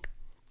 Boom.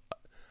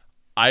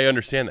 I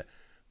understand that.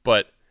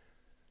 But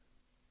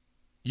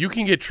you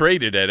can get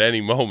traded at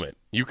any moment.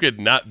 You could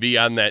not be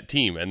on that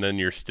team, and then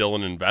you're still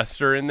an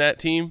investor in that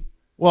team.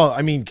 Well,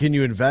 I mean, can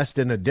you invest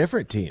in a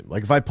different team?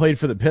 Like, if I played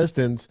for the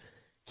Pistons,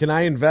 can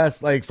I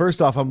invest? Like,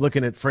 first off, I'm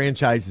looking at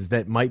franchises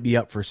that might be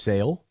up for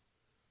sale,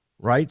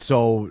 right?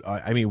 So,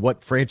 I mean,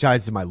 what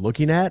franchise am I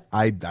looking at?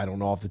 I don't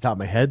know off the top of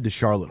my head. The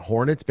Charlotte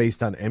Hornets,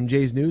 based on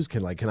MJ's news,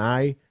 can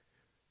I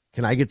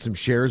get some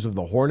shares of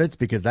the Hornets,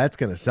 because that's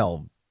going to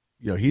sell?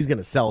 He's going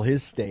to sell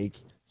his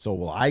stake. So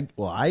will I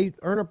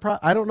earn a profit?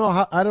 I don't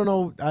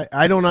know.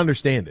 I don't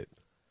understand it.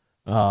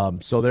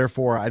 So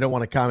therefore, I don't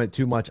want to comment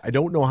too much. I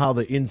don't know how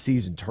the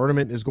in-season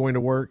tournament is going to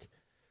work.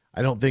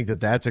 I don't think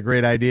that that's a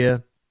great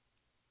idea.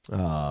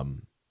 Whatever.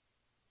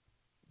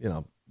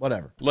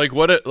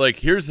 What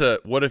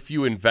if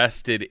you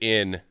invested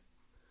in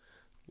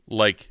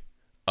how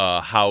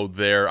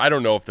I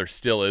don't know if there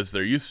still is.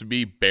 There used to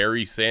be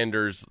Barry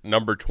Sanders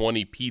number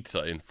 20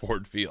 pizza in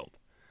Ford Field.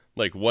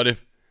 What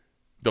if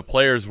the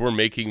players were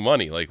making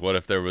money? What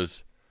if there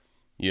was,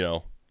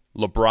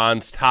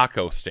 LeBron's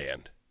taco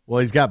stand? Well,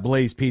 he's got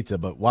Blaze Pizza,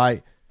 but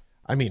why?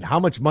 I mean, how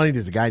much money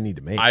does a guy need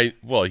to make?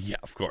 Yeah,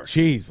 of course.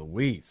 Jeez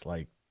Louise.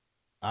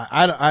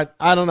 I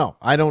don't know.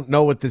 I don't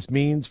know what this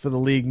means for the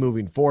league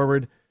moving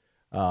forward.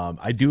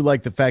 I do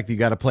like the fact that you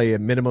got to play a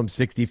minimum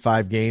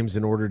 65 games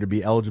in order to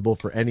be eligible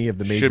for any of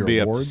the major awards. Should be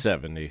awards. up to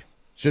 70.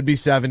 Should be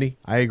 70.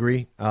 I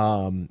agree.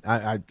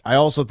 I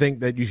also think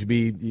that you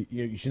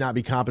should not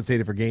be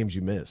compensated for games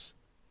you miss.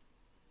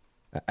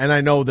 And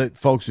I know that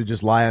folks would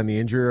just lie on the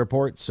injury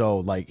report.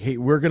 So, hey,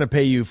 we're going to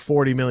pay you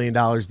 $40 million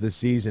this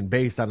season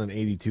based on an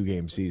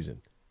 82-game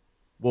season.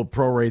 We'll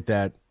prorate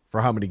that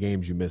for how many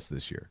games you missed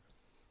this year.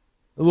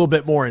 A little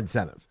bit more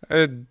incentive.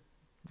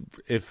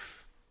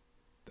 If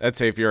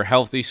you're a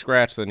healthy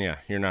scratch, then yeah,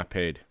 you're not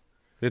paid.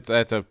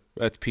 That's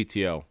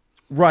PTO.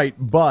 Right,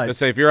 but let's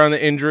say if you're on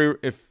the injury,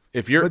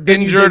 if you're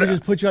then injured, they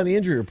just put you on the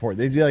injury report.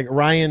 They'd be like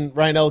Ryan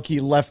Elke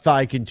left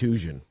thigh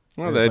contusion.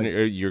 Well, then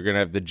you're going to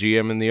have the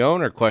GM and the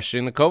owner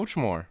questioning the coach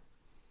more.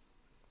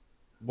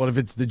 What if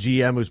it's the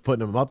GM who's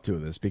putting them up to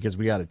this because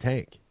we got a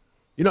tank?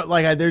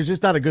 There's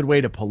just not a good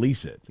way to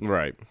police it.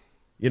 Right.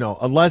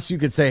 Unless you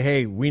could say,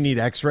 hey, we need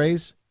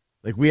x-rays.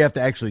 We have to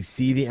actually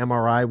see the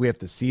MRI. We have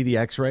to see the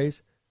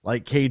x-rays.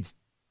 Cade's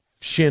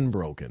shin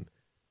broken.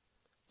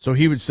 So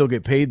he would still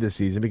get paid this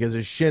season because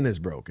his shin is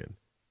broken.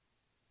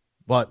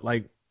 But,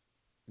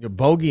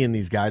 bogeying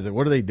these guys. Like,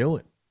 what are they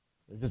doing?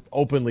 They're just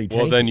openly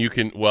tanking. Then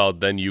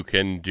you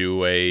can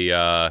do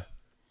a.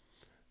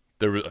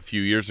 There was a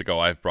few years ago.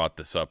 I've brought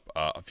this up.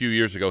 A few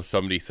years ago,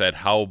 somebody said,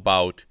 "How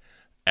about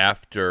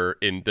after?"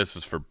 And this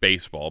is for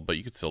baseball, but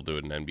you could still do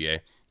it in NBA.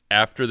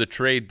 After the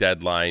trade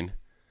deadline,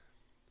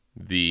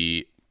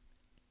 the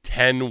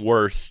 10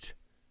 worst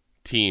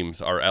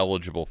teams are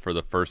eligible for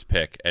the first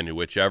pick, and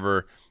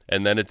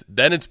then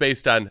it's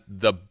based on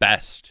the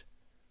best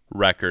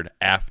record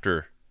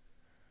after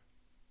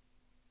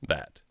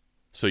that.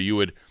 So you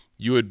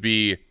would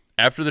be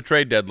after the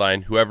trade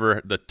deadline,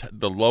 whoever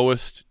the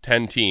lowest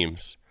 10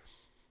 teams,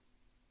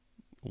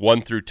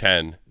 1 through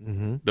 10,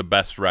 the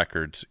best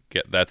records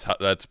get.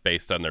 That's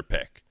based on their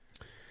pick.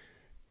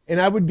 And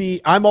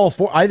I'm all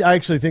for. I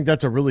actually think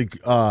that's a really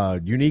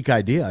unique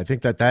idea. I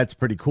think that's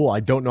pretty cool.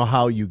 I don't know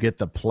how you get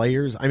the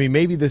players. I mean,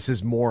 maybe this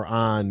is more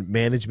on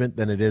management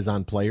than it is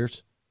on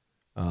players.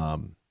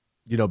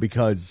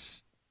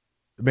 Because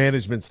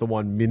management's the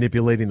one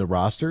manipulating the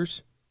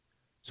rosters.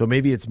 So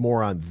maybe it's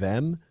more on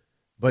them,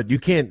 but you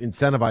can't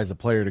incentivize a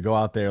player to go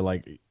out there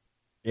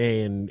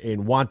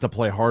and want to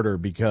play harder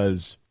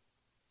because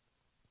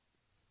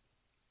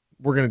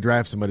we're going to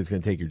draft somebody who's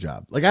going to take your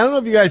job. Like, I don't know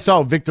if you guys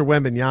saw Victor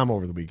Wembanyama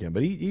over the weekend,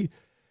 but he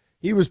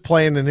was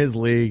playing in his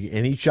league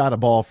and he shot a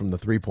ball from the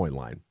 3-point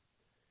line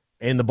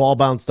and the ball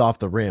bounced off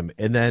the rim,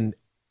 and then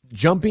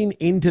jumping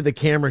into the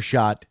camera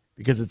shot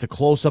because it's a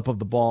close up of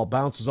the ball,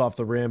 bounces off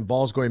the rim,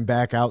 ball's going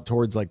back out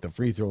towards like the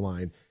free throw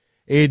line.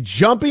 And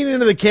jumping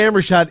into the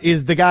camera shot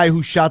is the guy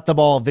who shot the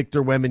ball,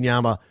 Victor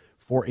Wembanyama,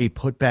 for a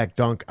putback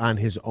dunk on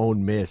his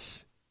own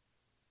miss.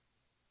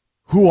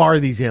 Who are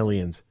these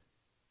aliens?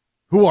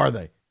 Who are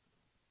they?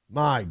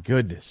 My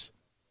goodness.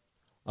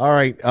 All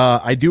right.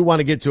 I do want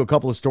to get to a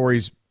couple of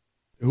stories.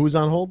 Who's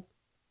on hold?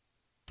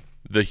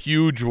 The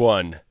huge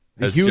one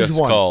has just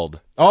called.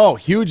 Oh,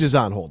 Huge is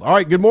on hold. All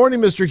right. Good morning,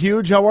 Mr.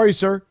 Huge. How are you,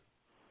 sir?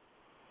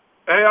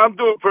 Hey, I'm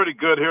doing pretty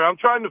good here. I'm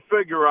trying to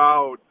figure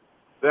out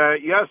that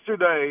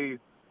yesterday,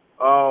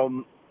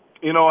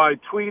 I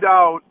tweet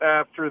out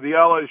after the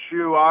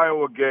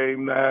LSU-Iowa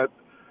game that,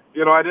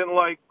 I didn't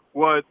like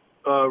what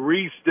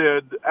Reese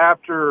did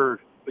after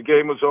the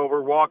game was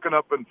over, walking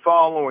up and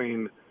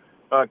following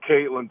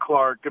Caitlin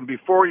Clark. And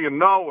before you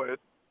know it,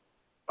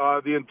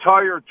 the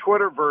entire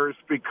Twitterverse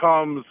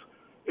becomes,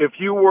 if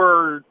you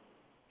were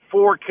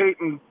for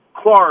Caitlin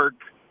Clark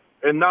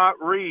and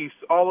not Reese,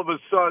 all of a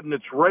sudden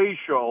it's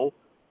racial.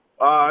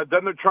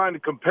 Then they're trying to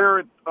compare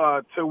it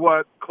to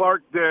what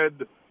Clark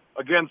did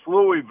against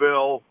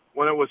Louisville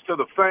when it was to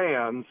the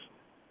fans.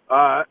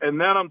 And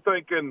then I'm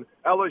thinking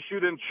LSU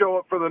didn't show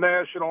up for the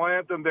national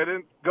anthem. They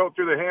didn't go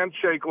through the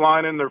handshake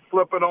line, and they're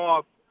flipping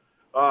off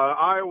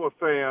Iowa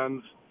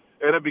fans.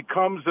 And it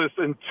becomes this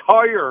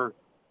entire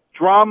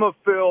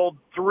drama-filled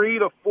 3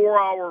 to 4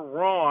 hour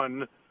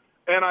run.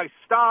 And I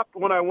stopped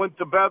when I went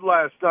to bed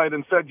last night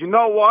and said, you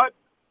know what?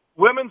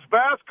 Women's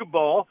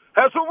basketball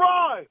has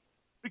arrived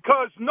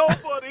because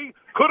nobody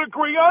could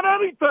agree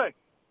on anything.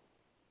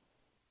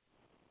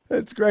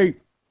 That's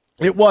great.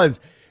 It was.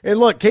 And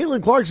look,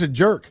 Caitlin Clark's a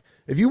jerk.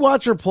 If you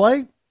watch her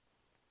play,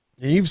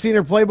 and you've seen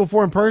her play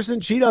before in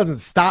person, she doesn't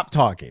stop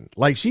talking.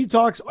 Like, she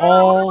talks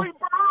all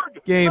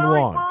game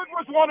long. Bird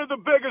was one of the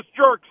biggest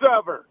jerks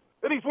ever,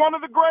 and he's one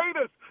of the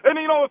greatest. And,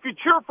 if you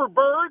cheer for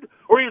Bird,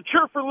 or you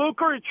cheer for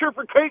Luka, or you cheer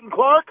for Caitlin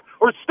Clark,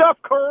 or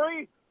Steph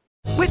Curry.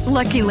 With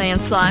Lucky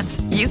Land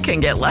Slots, you can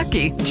get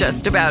lucky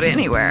just about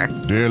anywhere.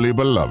 Dearly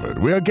beloved,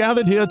 we are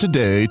gathered here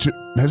today to...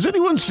 Has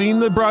anyone seen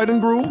the bride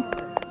and groom?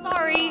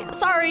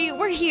 Sorry,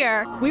 we're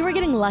here. We were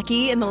getting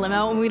lucky in the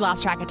limo and we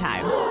lost track of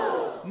time.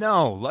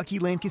 No, Lucky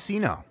Land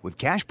Casino, with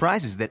cash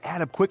prizes that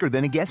add up quicker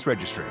than a guest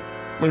registry.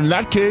 In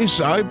that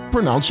case, I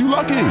pronounce you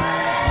lucky.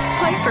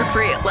 Play for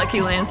free at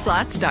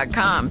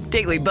LuckyLandSlots.com.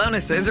 Daily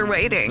bonuses are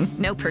waiting.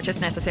 No purchase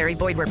necessary.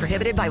 Void where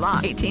prohibited by law.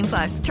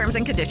 18+. Terms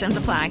and conditions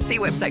apply. See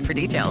website for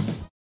details.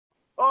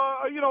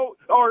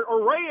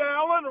 Or Ray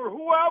Allen or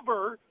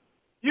whoever,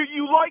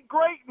 you like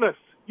greatness.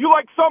 You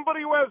like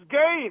somebody who has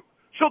game.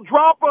 She'll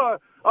drop a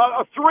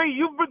three.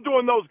 You've been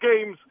doing those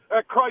games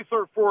at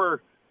Chrysler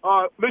for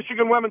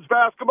Michigan women's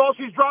basketball.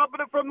 She's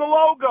dropping it from the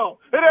logo.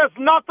 It has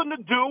nothing to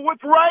do with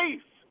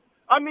race.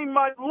 I mean,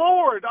 my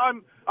Lord,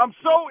 I'm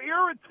so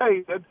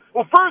irritated.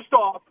 Well, first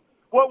off,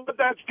 what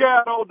that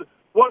shadowed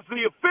was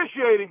the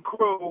officiating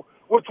crew,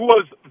 which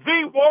was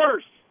the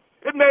worst.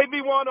 It made me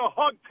want to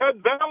hug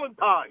Ted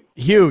Valentine.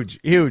 Huge.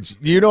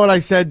 You know what I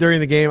said during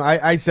the game?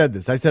 I said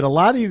this. I said, a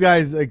lot of you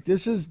guys, like,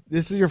 this is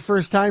your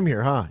first time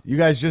here, huh? You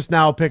guys just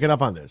now picking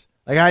up on this.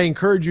 Like, I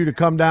encourage you to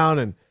come down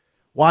and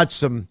watch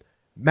some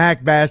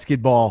MAC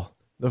basketball,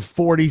 the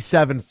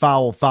 47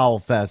 foul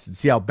fest, and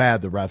see how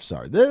bad the refs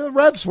are. The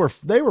refs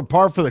were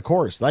par for the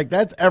course. Like,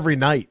 that's every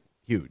night.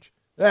 Huge.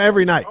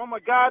 Every night. Oh, my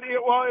God.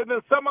 Well, in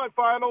the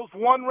semifinals,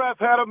 one ref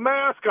had a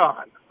mask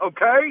on,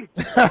 okay?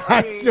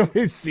 I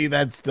still see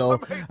that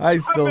still. I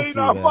still see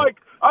that.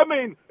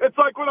 It's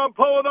like when I'm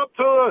pulling up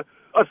to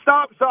a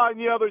stop sign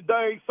the other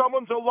day,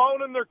 someone's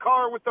alone in their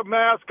car with the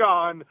mask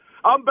on.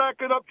 I'm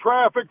backing up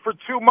traffic for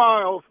 2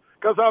 miles.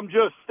 because I'm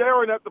just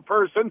staring at the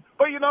person.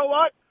 But you know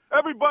what?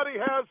 Everybody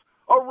has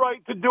a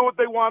right to do what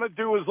they want to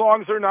do as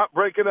long as they're not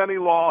breaking any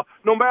law,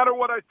 no matter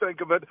what I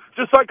think of it.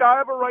 Just like I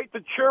have a right to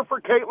cheer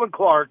for Caitlin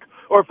Clark,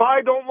 or if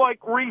I don't like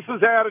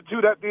Reese's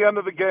attitude at the end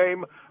of the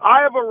game,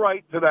 I have a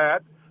right to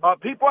that.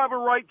 People have a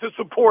right to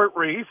support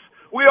Reese.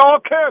 We all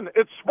can.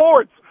 It's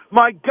sports.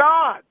 My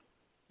God,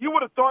 you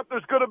would have thought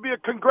there's going to be a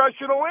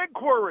congressional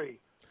inquiry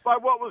by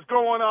what was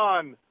going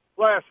on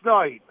last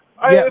night.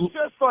 It's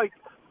just like,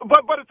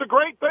 but it's a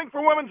great thing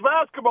for women's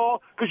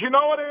basketball because you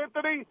know what,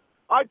 Anthony?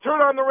 I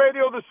turned on the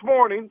radio this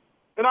morning,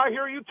 and I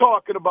hear you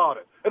talking about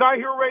it. And I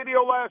hear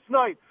radio last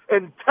night.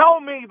 And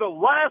tell me the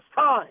last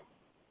time,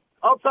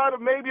 outside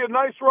of maybe a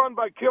nice run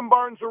by Kim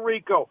Barnes or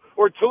Rico,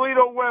 or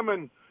Toledo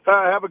women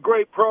have a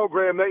great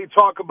program that you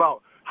talk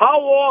about. How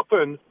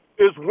often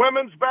is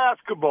women's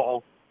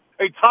basketball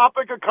a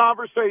topic of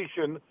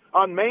conversation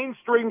on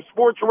mainstream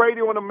sports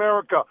radio in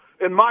America?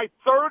 In my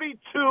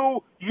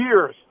 32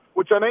 years,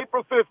 which on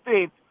April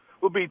 15th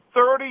will be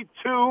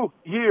 32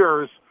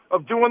 years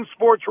of doing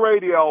sports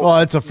radio. Oh,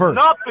 it's a first.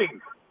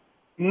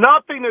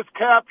 Nothing has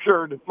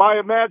captured my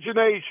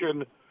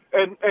imagination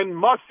and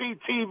must-see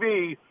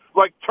TV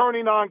like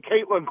turning on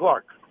Caitlin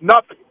Clark.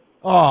 Nothing.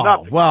 Oh,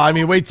 Nothing. well, I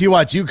mean, wait till you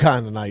watch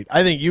UConn tonight.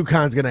 I think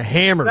UConn's going to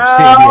hammer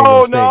San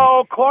Diego State.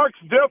 No, Clark's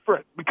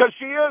different because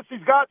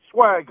she's got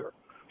swagger.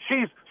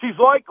 She's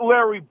like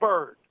Larry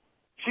Bird.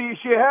 She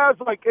has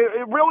like,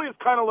 it really is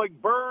kind of like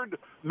Bird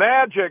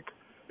magic,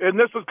 and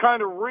this is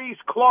kind of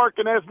Reese Clark,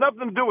 and it has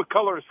nothing to do with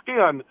color of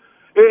skin.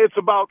 It's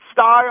about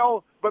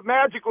style, but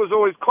Magic was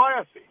always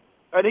classy,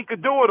 and he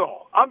could do it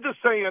all. I'm just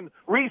saying,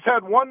 Reese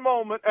had one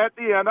moment at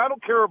the end. I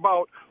don't care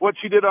about what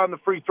she did on the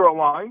free throw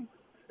line.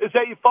 Is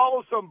that you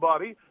follow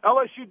somebody.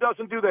 LSU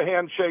doesn't do the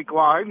handshake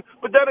line,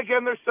 but then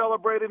again, they're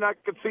celebrating. I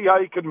could see how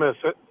you could miss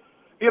it.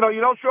 You know,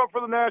 you don't show up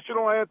for the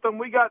national anthem.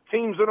 We got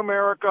teams in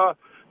America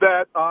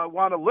that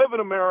want to live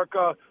in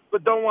America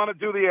but don't want to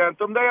do the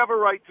anthem. They have a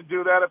right to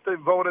do that if they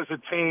vote as a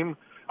team.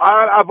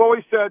 I've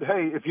always said,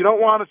 hey, if you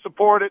don't want to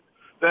support it,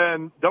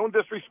 then don't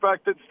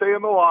disrespect it. Stay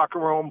in the locker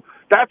room.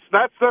 That's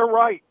their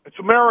right. It's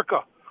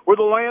America. We're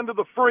the land of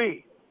the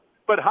free.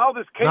 But how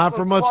this Caitlin Not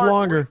for much Clark,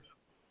 longer.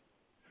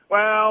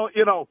 Well,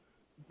 you know,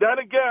 then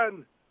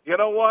again, you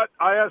know what?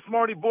 I asked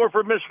Marty Boer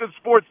for Michigan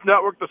Sports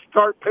Network to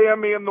start paying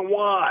me in the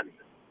won.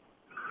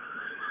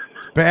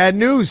 It's bad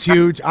news,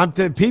 huge.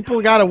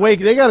 People got to wake.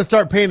 They got to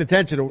start paying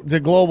attention to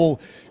global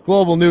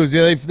news.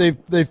 Yeah,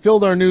 they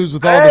filled our news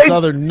with all this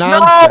other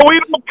nonsense. No, we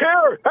don't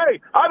care. Hey,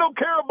 I don't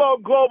care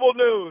about global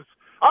news.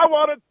 I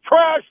want to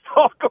trash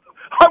talk.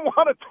 I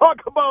want to talk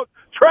about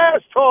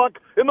trash talk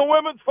in the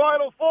women's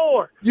Final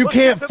Four. You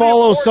can't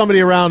follow somebody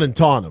around and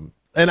taunt them.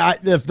 And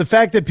the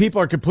fact that people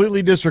are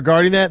completely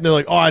disregarding that, and they're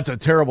like, "Oh, it's a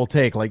terrible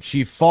take." Like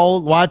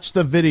watch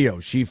the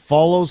video. She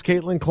follows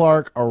Caitlin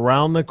Clark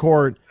around the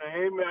court,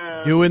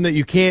 doing that.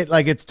 You can't,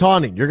 like, it's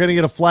taunting. You're going to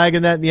get a flag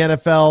in that in the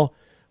NFL.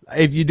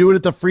 If you do it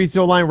at the free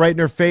throw line right in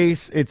her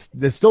face, it's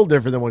still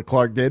different than what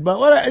Clark did. But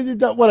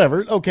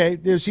whatever. Okay,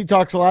 she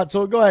talks a lot,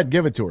 so go ahead and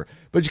give it to her.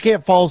 But you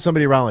can't follow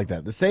somebody around like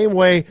that. The same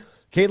way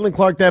Caitlin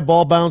Clark, that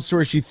ball bounced to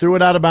her. She threw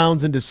it out of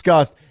bounds in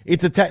disgust.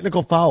 It's a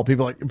technical foul.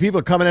 People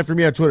are coming after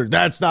me on Twitter.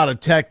 That's not a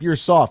tech. You're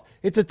soft.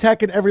 It's a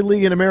tech in every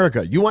league in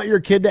America. You want your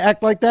kid to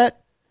act like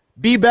that?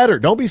 Be better.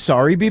 Don't be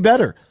sorry. Be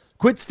better.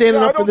 Quit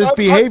standing up for this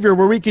behavior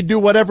where we can do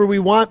whatever we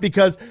want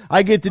because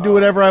I get to do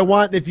whatever I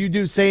want. And if you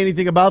do say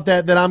anything about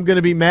that, then I'm going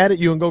to be mad at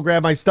you and go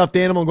grab my stuffed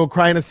animal and go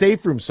cry in a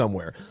safe room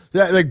somewhere.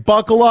 Like,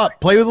 buckle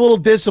up. Play with a little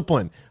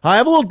discipline.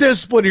 Have a little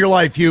discipline in your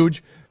life,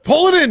 Huge.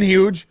 Pull it in,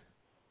 Huge.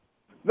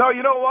 No,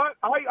 you know what?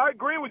 I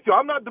agree with you.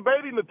 I'm not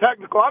debating the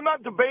technical. I'm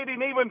not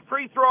debating even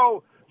free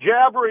throw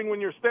jabbering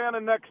when you're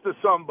standing next to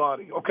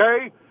somebody,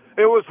 okay?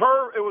 It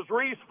was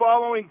Reese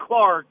following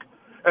Clark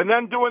and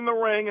then doing the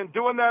ring and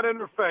doing that in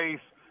her face.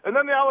 And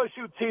then the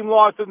LSU team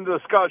lost in the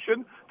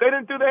discussion. They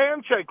didn't do the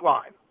handshake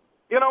line.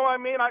 You know what I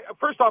mean?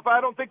 First off, I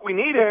don't think we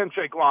need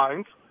handshake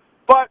lines,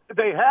 but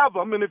they have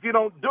them, and if you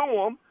don't do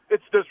them,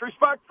 it's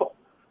disrespectful.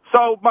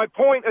 So my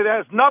point, it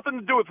has nothing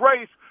to do with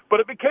race, but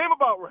it became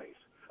about race.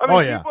 I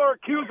mean,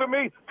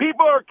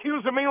 People are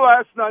accusing me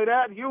last night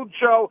at Huge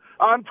Show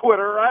on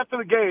Twitter after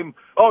the game,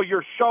 oh,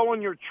 you're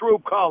showing your true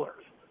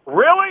colors.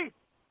 Really?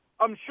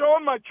 I'm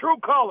showing my true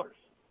colors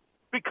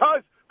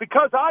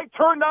because I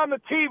turned on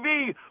the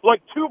TV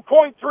like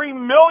 2.3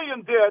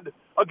 million did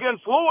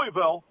against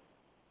Louisville,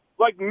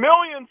 like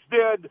millions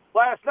did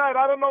last night.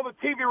 I don't know the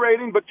TV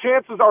rating, but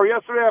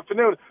yesterday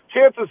afternoon,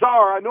 chances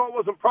are, I know it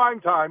wasn't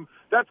prime time,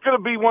 that's going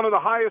to be one of the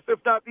highest, if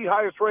not the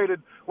highest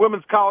rated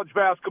women's college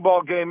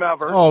basketball game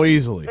ever. Oh,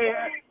 easily.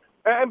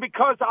 And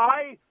because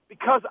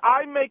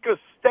I make a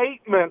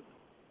statement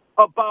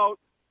about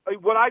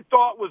what I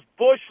thought was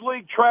Bush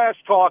League trash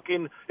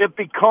talking, it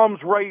becomes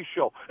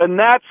racial. And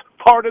that's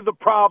part of the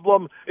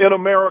problem in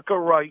America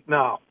right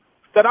now.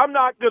 That I'm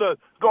not going to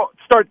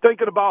start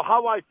thinking about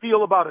how I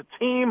feel about a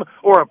team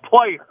or a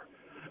player.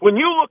 When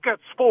you look at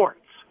sports,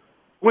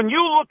 when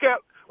you look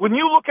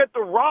at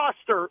the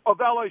roster of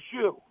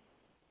LSU,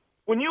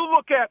 when you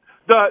look at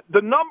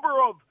the number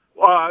of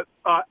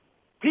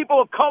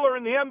people of color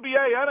in the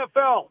NBA,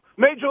 NFL,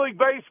 Major League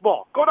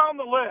Baseball. Go down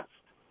the list.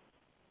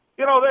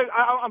 You know,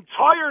 I'm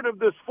tired of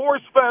this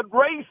force-fed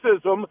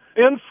racism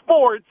in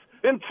sports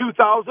in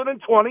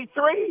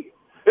 2023,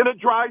 and it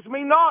drives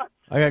me nuts.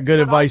 I got good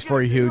advice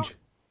for you, Huge.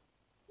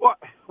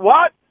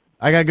 What?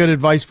 I got good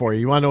advice for you.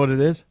 You want to know what it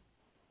is?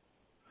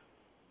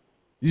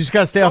 You just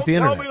got to stay off the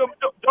internet.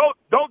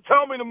 Don't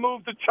tell me to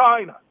move to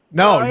China.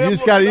 No, you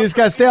just got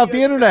to stay off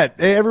the internet.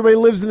 Hey, everybody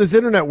lives in this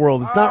internet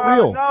world. It's not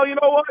real. No, you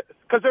know what?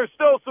 Because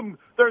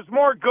there's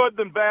more good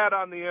than bad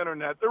on the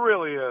internet. There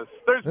really is.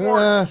 There's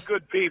more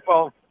good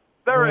people.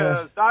 There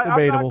is.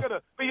 Debatable.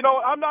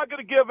 I'm not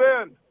gonna give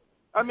in.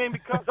 I mean,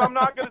 because I'm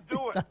not gonna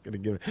do it. Not gonna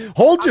give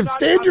in.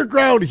 Stand your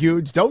ground,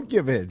 Huge. Don't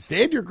give in.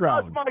 Stand your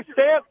ground.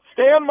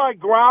 Stand my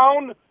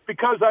ground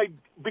because I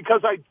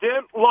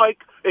didn't like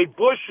a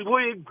Bush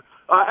League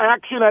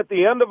action at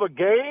the end of a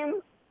game.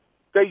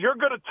 That you're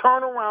going to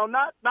turn around,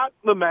 not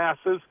the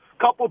masses,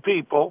 couple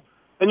people,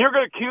 and you're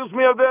going to accuse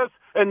me of this,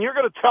 and you're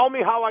going to tell me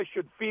how I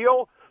should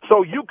feel,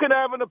 so you can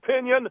have an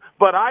opinion,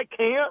 but I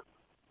can't.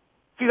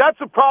 See, that's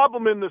the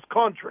problem in this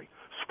country.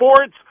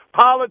 Sports,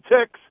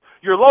 politics,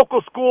 your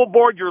local school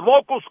board, your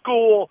local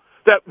school,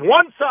 that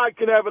one side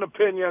can have an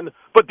opinion,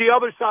 but the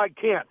other side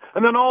can't.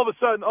 And then all of a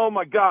sudden, oh,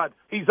 my God,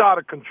 he's out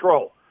of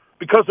control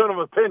because of an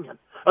opinion.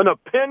 An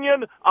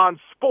opinion on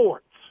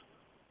sports.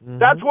 Mm-hmm.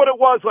 That's what it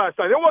was last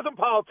night. It wasn't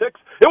politics.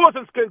 It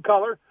wasn't skin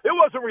color. It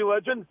wasn't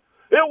religion.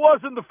 It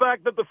wasn't the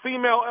fact that the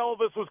female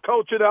Elvis was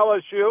coaching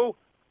LSU.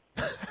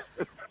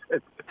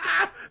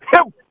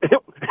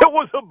 It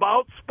was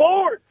about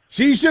sports.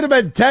 She should have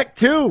been tech,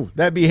 too,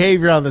 that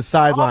behavior on the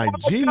sideline.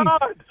 Jeez.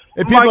 God.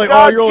 And people are like,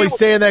 oh, you're only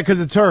saying that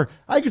because it's her.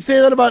 I can say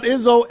that about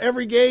Izzo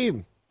every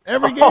game.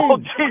 Every game. Oh,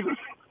 Jesus.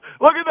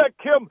 Look at that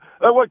Kim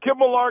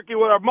Malarkey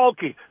with our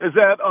Mulkey. Is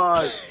that,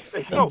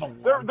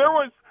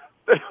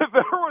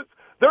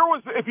 there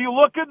was, if you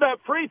look at that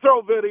free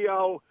throw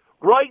video,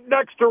 right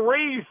next to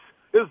Reese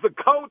is the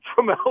coach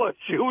from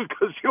LSU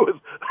because she was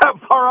that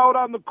far out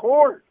on the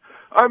court.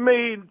 I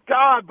mean,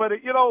 God, but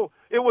it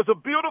was a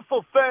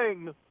beautiful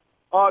thing,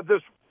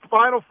 this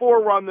Final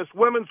Four run, this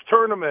women's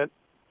tournament.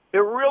 It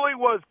really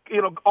was,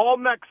 all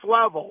next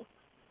level.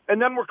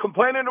 And then we're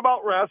complaining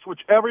about refs,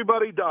 which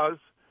everybody does.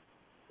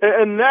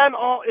 And then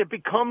it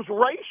becomes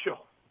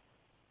racial.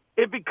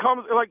 It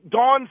becomes like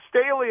Dawn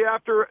Staley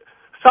after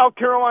South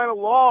Carolina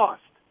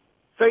lost,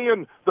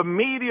 saying the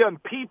media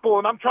and people,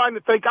 and I'm trying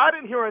to think, I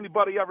didn't hear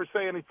anybody ever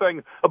say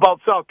anything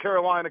about South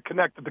Carolina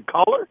connected to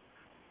color.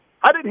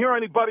 I didn't hear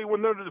anybody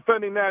when they're the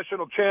defending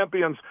national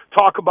champions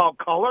talk about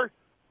color.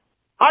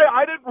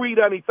 I didn't read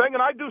anything,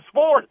 and I do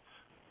sports.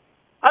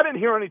 I didn't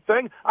hear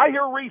anything. I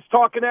hear Reese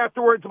talking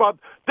afterwards about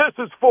this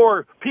is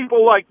for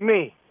people like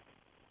me.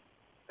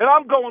 And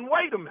I'm going,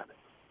 wait a minute.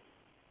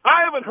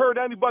 I haven't heard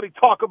anybody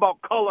talk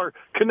about color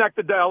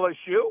connected to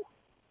LSU.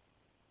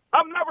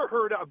 I've never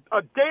heard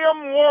a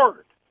damn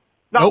word.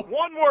 Not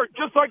one word,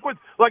 just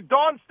like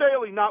Dawn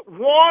Staley, not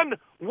one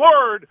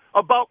word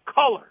about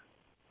color.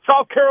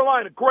 South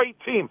Carolina, great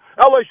team.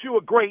 LSU,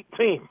 a great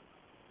team.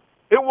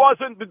 It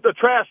wasn't the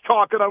trash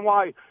talking on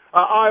why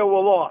Iowa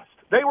lost.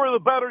 They were the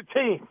better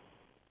team.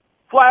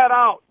 Flat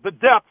out, the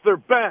depth, their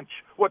bench,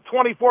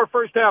 24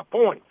 first-half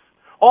points.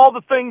 All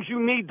the things you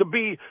need to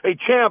be a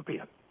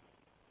champion.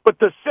 But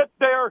to sit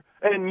there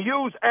and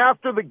use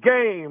after the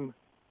game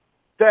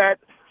that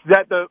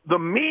the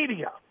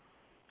media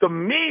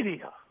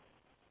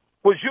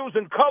was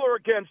using color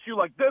against you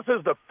like this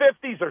is the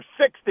 50s or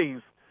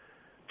 60s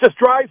just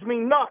drives me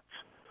nuts.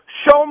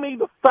 Show me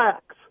the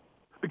facts.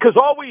 Because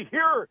all we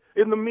hear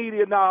in the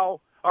media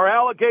now are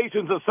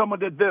allegations of someone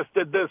did this.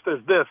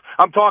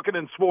 I'm talking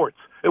in sports,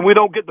 and we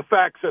don't get the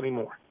facts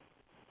anymore.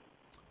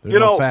 There's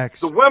no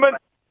facts. The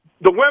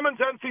women's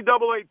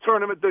NCAA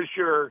tournament this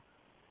year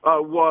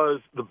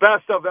was the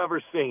best I've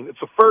ever seen. It's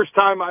the first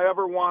time I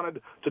ever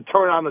wanted to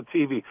turn on the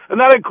TV.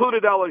 And that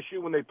included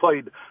LSU when they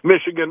played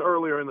Michigan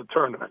earlier in the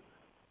tournament.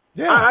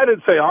 Yeah. I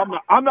didn't say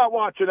I'm not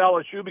watching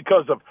LSU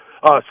because of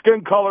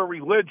skin color,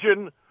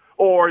 religion,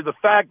 or the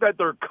fact that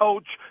their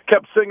coach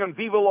kept singing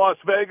Viva Las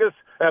Vegas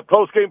at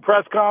post-game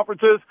press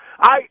conferences.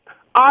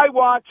 I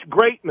watch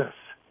greatness.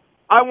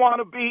 I want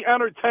to be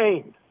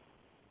entertained.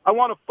 I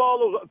want to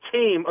follow a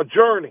team, a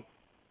journey.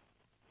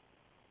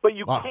 But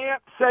you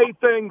can't say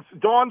things,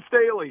 Dawn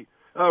Staley,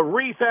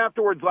 Reese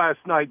afterwards last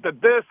night,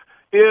 that this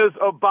is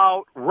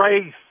about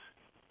race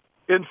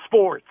in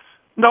sports.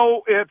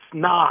 No, it's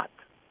not.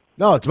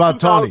 No, it's about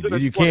taunting.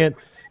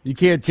 You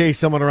can't chase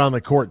someone around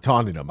the court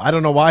taunting them. I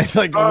don't know why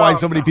why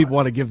so many people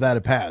want to give that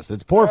a pass.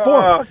 It's poor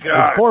form.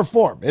 It's poor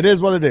form. It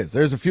is what it is.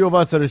 There's a few of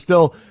us that are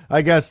still,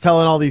 I guess,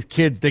 telling all these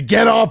kids to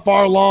get off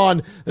our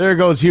lawn. There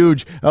goes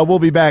Huge. We'll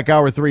be back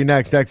hour 3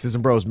 next. X's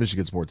and Bros,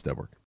 Michigan Sports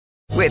Network.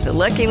 With the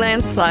Lucky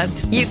Land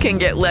Slots, you can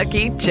get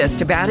lucky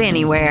just about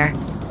anywhere.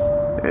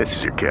 This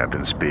is your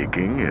captain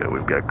speaking.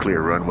 We've got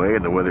clear runway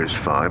and the weather's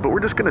fine, but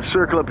we're just going to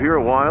circle up here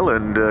a while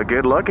and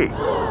get lucky.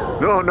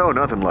 No,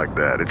 nothing like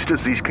that. It's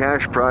just these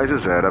cash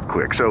prizes add up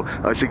quick. So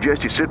I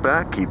suggest you sit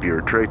back, keep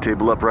your tray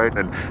table upright,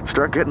 and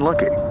start getting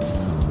lucky.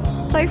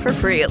 Play for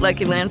free at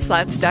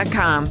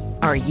LuckyLandSlots.com.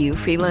 Are you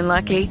feeling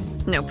lucky?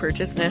 No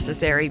purchase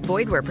necessary.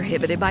 Void where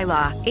prohibited by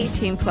law.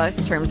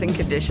 18+ terms and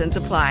conditions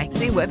apply.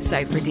 See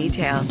website for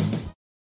details.